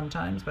there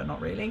sometimes, but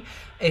not really.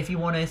 If you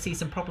want to see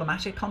some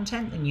problematic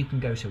content, then you can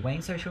go to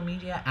Wayne's social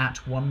media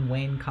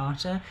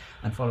 @OneWayneCarter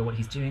and follow what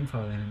he's doing,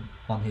 follow him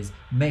on his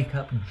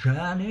makeup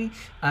journey.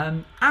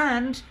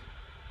 And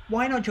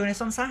why not join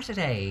us on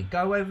Saturday?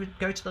 Go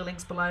to the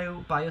links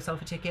below, buy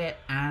yourself a ticket,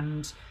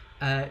 and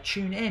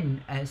tune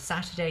in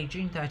Saturday,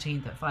 June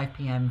 13th at 5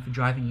 p.m. for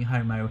Driving You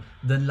Homo,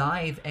 the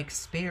live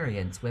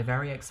experience. We're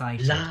very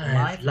excited.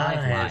 Live.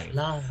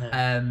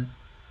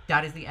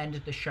 That is the end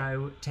of the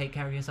show. Take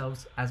care of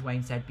yourselves. As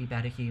Wayne said, be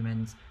better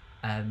humans.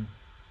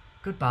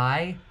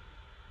 Goodbye.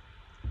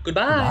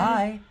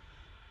 Goodbye.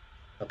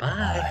 Bye.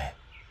 Bye.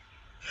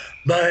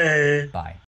 Bye. Bye.